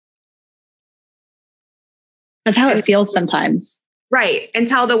 That's how it feels sometimes. Right. And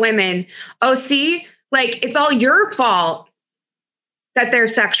tell the women, oh, see, like it's all your fault that they're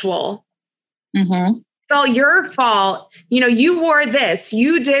sexual. Mm-hmm. It's all your fault. You wore this,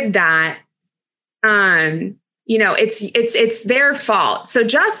 you did that. It's their fault. So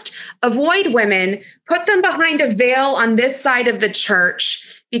just avoid women, put them behind a veil on this side of the church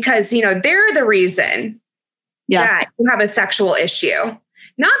because, they're the reason that you have a sexual issue,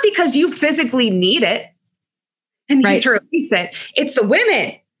 not because you physically need it. And need to release it. It's the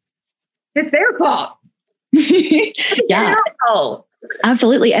women. It's their fault. Yeah,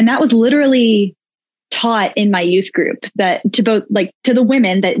 absolutely. And that was literally taught in my youth group that to the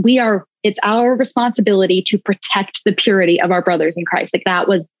women that it's our responsibility to protect the purity of our brothers in Christ. Like that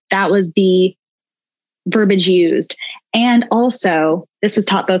was the verbiage used. And also this was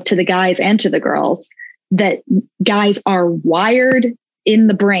taught both to the guys and to the girls that guys are wired in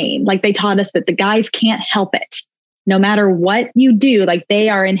the brain. Like they taught us that the guys can't help it. No matter what you do, like they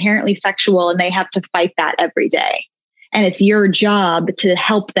are inherently sexual and they have to fight that every day. And it's your job to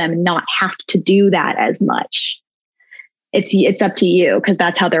help them not have to do that as much. It's up to you because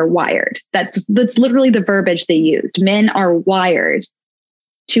that's how they're wired. That's literally the verbiage they used. Men are wired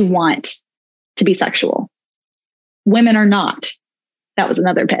to want to be sexual. Women are not. That was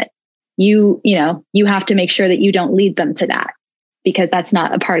another bit. You have to make sure that you don't lead them to that. Because that's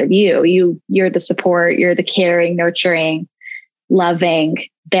not a part of you. You're the support, you're the caring, nurturing, loving.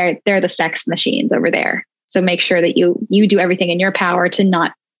 They're the sex machines over there. So make sure that you do everything in your power to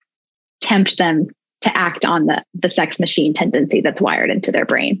not tempt them to act on the sex machine tendency that's wired into their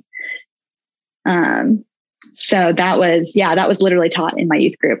brain. So that was literally taught in my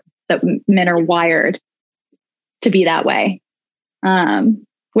youth group that men are wired to be that way,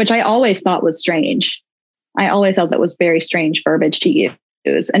 which I always thought was strange. I always thought that was very strange verbiage to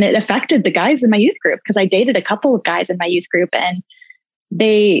use. And it affected the guys in my youth group because I dated a couple of guys in my youth group and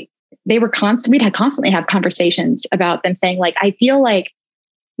we'd constantly have conversations about them saying like, I feel like,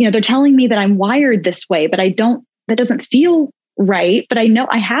 they're telling me that I'm wired this way, but that doesn't feel right. But I know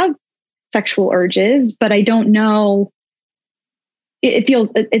I have sexual urges, but I don't know. They're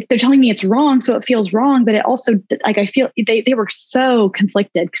telling me it's wrong. So it feels wrong. But it also like, I feel they were so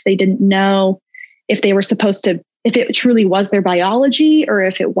conflicted because they didn't know if they were supposed to, if it truly was their biology or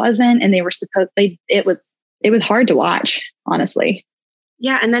if it wasn't, and it was hard to watch, honestly.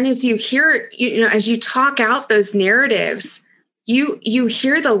 Yeah. And then as you hear, as you talk out those narratives, you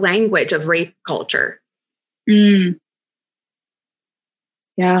hear the language of rape culture. Mm.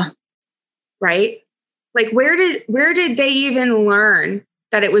 Yeah. Right? Like where did they even learn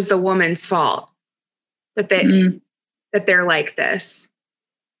that it was the woman's fault that that they're like this?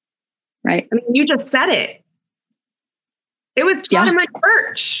 Right. I mean, you just said it. It was taught in my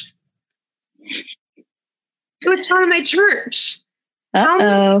church. It was taught in my church. How many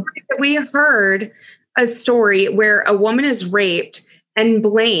times have we heard a story where a woman is raped and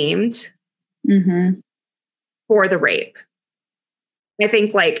blamed for the rape? I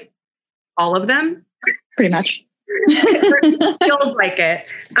think like all of them. Pretty much. It feels like it.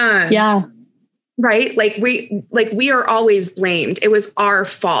 Yeah. Right? Like we are always blamed. It was our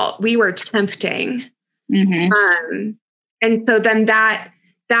fault. We were tempting. And so then that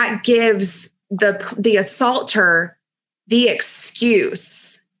gives the assaulter the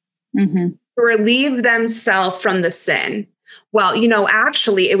excuse to relieve themselves from the sin. Well,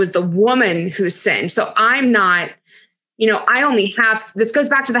 actually it was the woman who sinned. So I'm not, I only have, this goes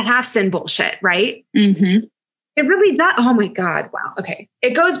back to the half sin bullshit, right? It really does. Oh my God. Wow. Okay.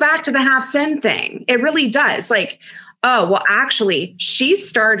 It goes back to the half sin thing. It really does. Like, oh, well, actually, she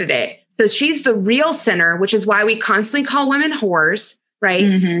started it. So she's the real sinner, which is why we constantly call women whores, right?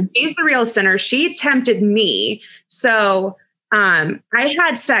 She's the real sinner. She tempted me. So I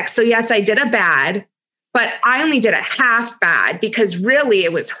had sex. So yes, I did a bad, but I only did a half bad because really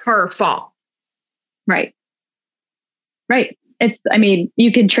it was her fault. Right. Right.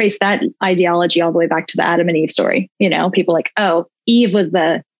 You could trace that ideology all the way back to the Adam and Eve story. People like, oh, Eve was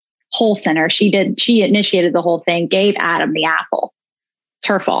the whole sinner. She initiated the whole thing, gave Adam the apple. It's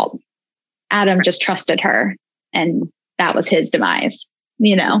her fault. Adam just trusted her and that was his demise.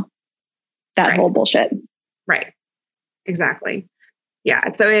 That whole bullshit. Right. Exactly.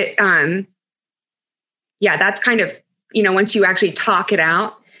 Yeah. So it, that's kind of, once you actually talk it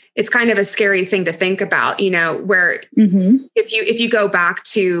out, it's kind of a scary thing to think about, where if you go back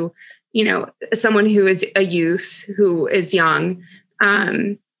to, someone who is a youth who is young,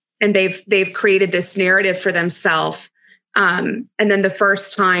 and they've created this narrative for themselves. And then the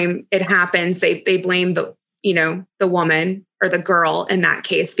first time it happens, they blame the woman or the girl in that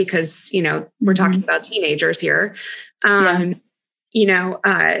case, because, we're talking about teenagers here.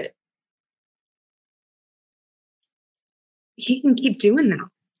 He can keep doing that.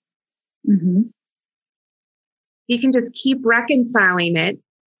 He can just keep reconciling it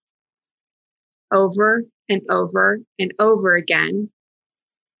over and over and over again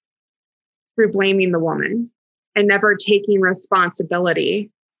through blaming the woman and never taking responsibility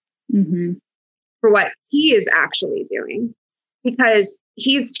for what he is actually doing, because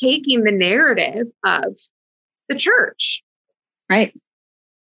he's taking the narrative of the church. Right.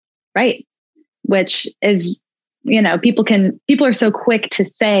 Right. Which is, people are so quick to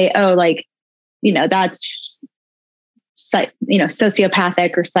say, oh, like, that's,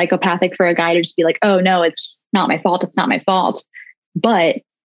 sociopathic or psychopathic for a guy to just be like, oh no, it's not my fault. It's not my fault. But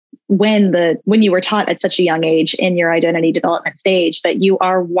when you were taught at such a young age in your identity development stage that you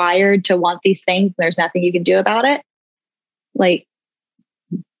are wired to want these things and there's nothing you can do about it, like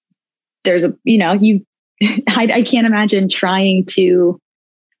there's I can't imagine trying to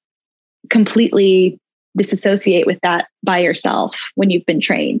completely disassociate with that by yourself when you've been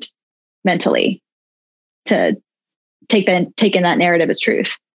trained mentally to take in that narrative as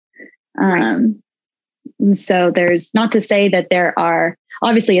truth. So there's not to say that there are,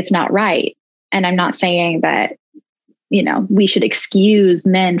 obviously it's not right. And I'm not saying that, we should excuse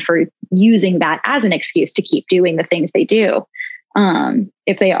men for using that as an excuse to keep doing the things they do,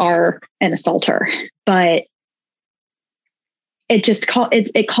 if they are an assaulter. But it just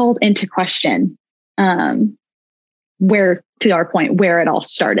calls into question, where, to our point, where it all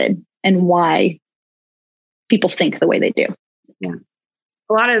started and why people think the way they do. Yeah.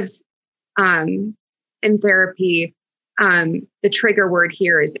 A lot of, in therapy, the trigger word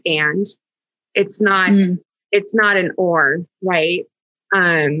here is and. It's not an or, right?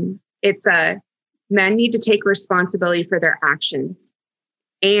 It's men need to take responsibility for their actions.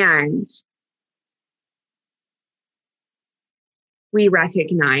 And we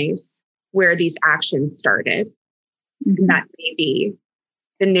recognize where these actions started. That maybe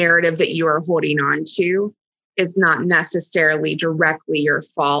the narrative that you are holding on to is not necessarily directly your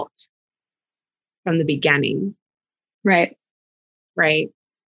fault from the beginning. Right. Right.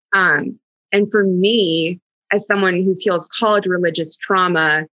 And for me, as someone who feels called to religious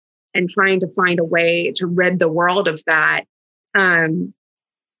trauma and trying to find a way to rid the world of that,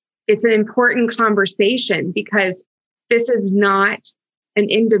 it's an important conversation because this is not an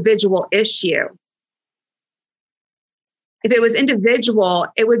individual issue. If it was individual,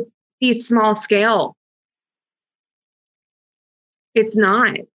 it would be small scale. It's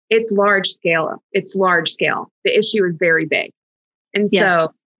not. It's large scale. It's large scale. The issue is very big. And Yes.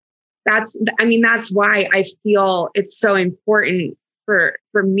 so that's why I feel it's so important for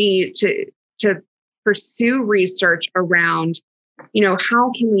me to pursue research around,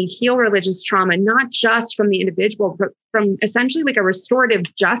 how can we heal religious trauma, not just from the individual, but from essentially like a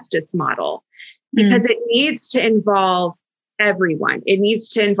restorative justice model, because it needs to involve everyone. It needs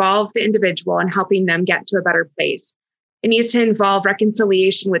to involve the individual and helping them get to a better place. It needs to involve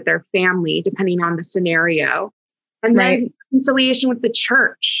reconciliation with their family, depending on the scenario, and then reconciliation with the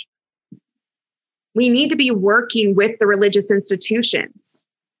church. We need to be working with the religious institutions.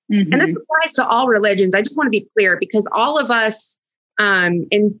 And this applies to all religions. I just want to be clear, because all of us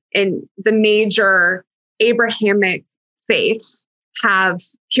in the major Abrahamic faiths have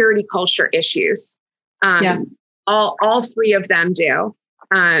purity culture issues. All three of them do.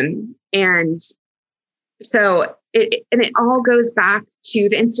 And so it all goes back to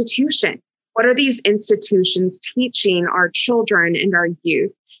the institution. What are these institutions teaching our children and our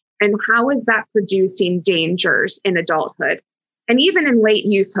youth? And how is that producing dangers in adulthood and even in late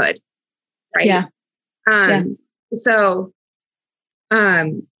youthhood? Right. Yeah. So,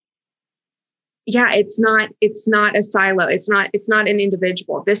 it's not a silo. It's not an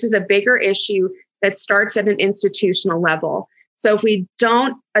individual. This is a bigger issue that starts at an institutional level. So if we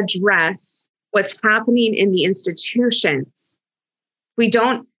don't address what's happening in the institutions, we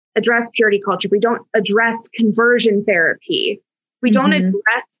don't address purity culture, we don't address conversion therapy, we don't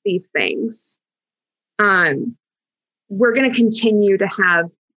address these things, we're going to continue to have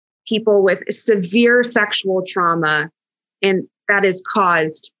people with severe sexual trauma, and that is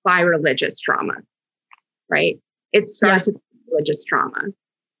caused by religious trauma, right? It starts with religious trauma.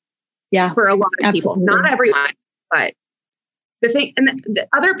 Yeah. For a lot of people, not everyone, but the thing, and the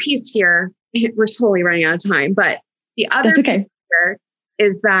other piece here, we're totally running out of time, but the other piece here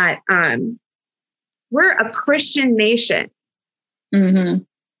is that we're a Christian nation.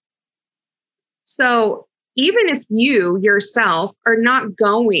 So even if you yourself are not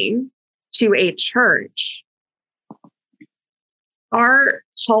going to a church, our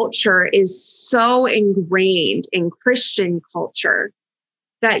culture is so ingrained in Christian culture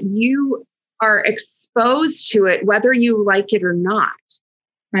that you are exposed to it, whether you like it or not.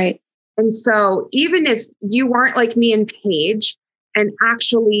 Right. And so even if you weren't like me and Paige and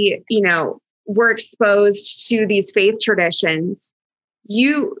actually, were exposed to these faith traditions,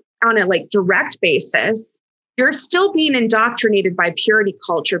 you, on a like direct basis, you're still being indoctrinated by purity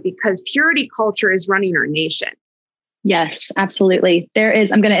culture, because purity culture is running our nation. Yes, absolutely.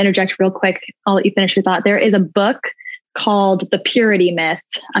 I'm going to interject real quick. I'll let you finish your thought. There is a book called The Purity Myth.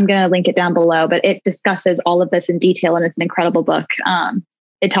 I'm going to link it down below, but it discusses all of this in detail, and it's an incredible book.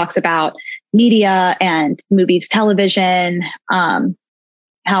 It talks about media and movies, television,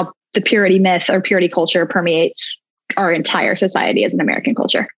 how the purity myth or purity culture permeates our entire society as an American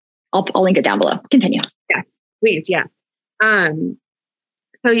culture. I'll link it down below. Continue. Yes, please. Yes.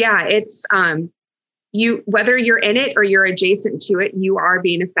 It's you, whether you're in it or you're adjacent to it, you are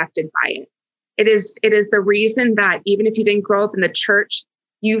being affected by it. It is the reason that even if you didn't grow up in the church,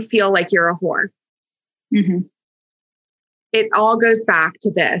 you feel like you're a whore. It all goes back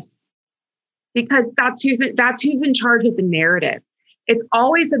to this, because that's who's in charge of the narrative. It's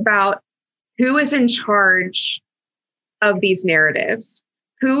always about who is in charge of these narratives.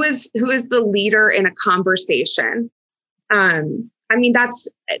 Who is the leader in a conversation? That's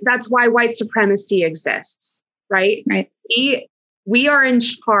why white supremacy exists, right? Right. We are in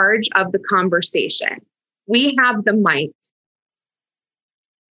charge of the conversation. We have the mic,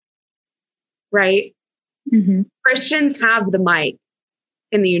 right? Christians have the mic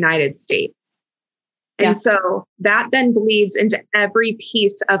in the United States. And so that then bleeds into every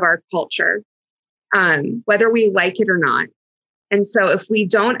piece of our culture, whether we like it or not. And so if we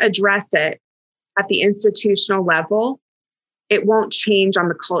don't address it at the institutional level, it won't change on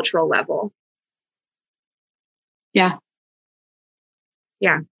the cultural level. Yeah.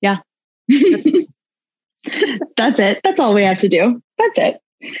 Yeah. That's it. That's all we have to do. That's it.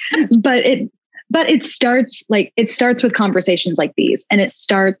 But it starts with conversations like these, and it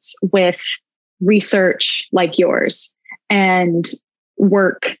starts with research like yours and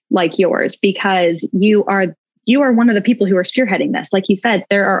work like yours, because you are one of the people who are spearheading this. Like you said,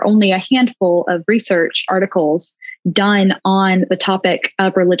 there are only a handful of research articles done on the topic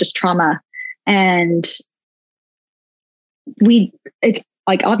of religious trauma. And it's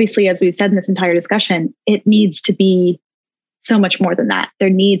like, obviously, as we've said in this entire discussion, it needs to be so much more than that.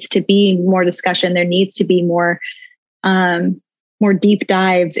 There needs to be more discussion. There needs to be more more deep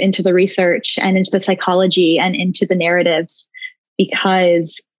dives into the research and into the psychology and into the narratives,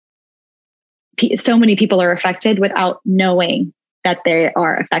 because so many people are affected without knowing that they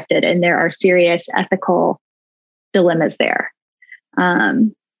are affected, and there are serious ethical dilemmas there.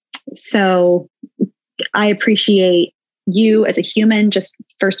 So I appreciate you as a human, just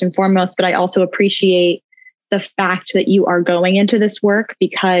first and foremost, but I also appreciate the fact that you are going into this work,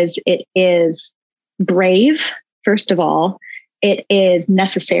 because it is brave, first of all, it is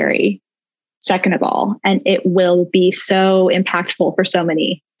necessary, second of all, and it will be so impactful for so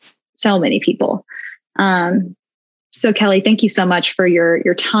many people. So Kelly, thank you so much for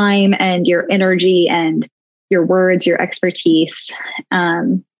your time and your energy and your words, your expertise,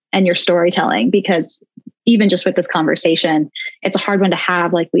 and your storytelling, because even just with this conversation, it's a hard one to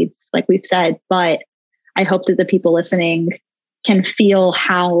have, like we've said, but I hope that the people listening can feel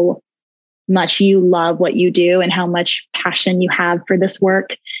how much you love what you do and how much passion you have for this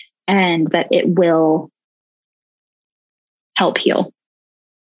work, and that it will help heal.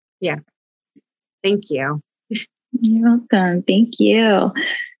 Yeah. Thank you. You're welcome. Thank you.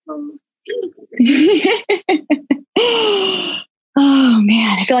 Oh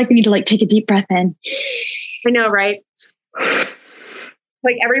man, I feel like we need to take a deep breath in. I know, right?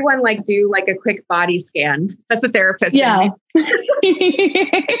 Like everyone do a quick body scan. That's a therapist. Yeah.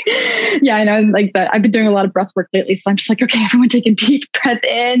 Yeah, I know. Like that. I've been doing a lot of breath work lately. So I'm just like, okay, everyone take a deep breath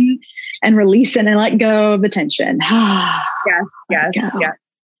in and release it and let go of the tension. Yes.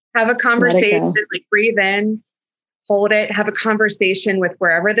 Have a conversation, breathe in, hold it, have a conversation with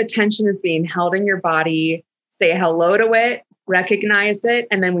wherever the tension is being held in your body, say hello to it, recognize it.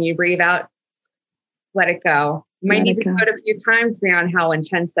 And then when you breathe out, let it go. You might need to do it a few times beyond how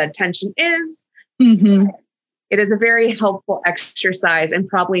intense that tension is. Mm-hmm. It is a very helpful exercise and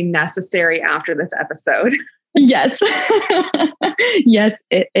probably necessary after this episode. Yes. Yes,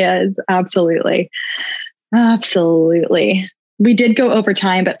 it is. Absolutely. Absolutely. We did go over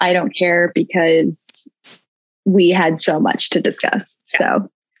time, but I don't care because we had so much to discuss. So,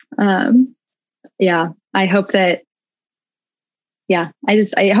 I hope that,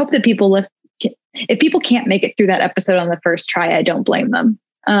 I hope that people if people can't make it through that episode on the first try, I don't blame them.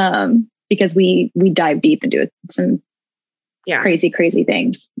 Because we dive deep into some crazy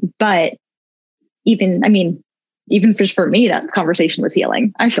things. But even just for me, that conversation was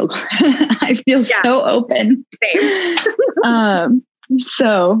healing. I feel so open. Same.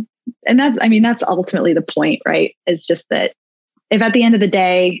 So, and that's ultimately the point, right? It's just that if at the end of the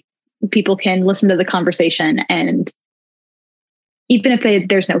day, people can listen to the conversation, and even if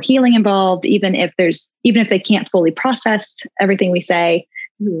there's no healing involved, even if they can't fully process everything we say,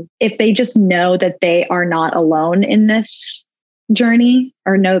 if they just know that they are not alone in this journey,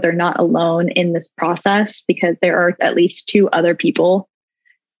 or know they're not alone in this process, because there are at least 2 other people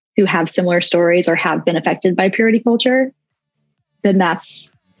who have similar stories or have been affected by purity culture, then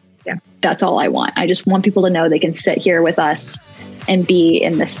that's all I want. I just want people to know they can sit here with us and be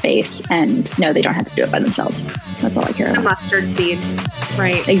in this space and know they don't have to do it by themselves. That's all I care about. The mustard seed,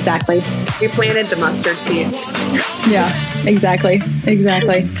 right? Exactly. We planted the mustard seed. Yeah, exactly.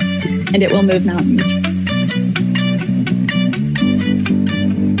 And it will move mountains.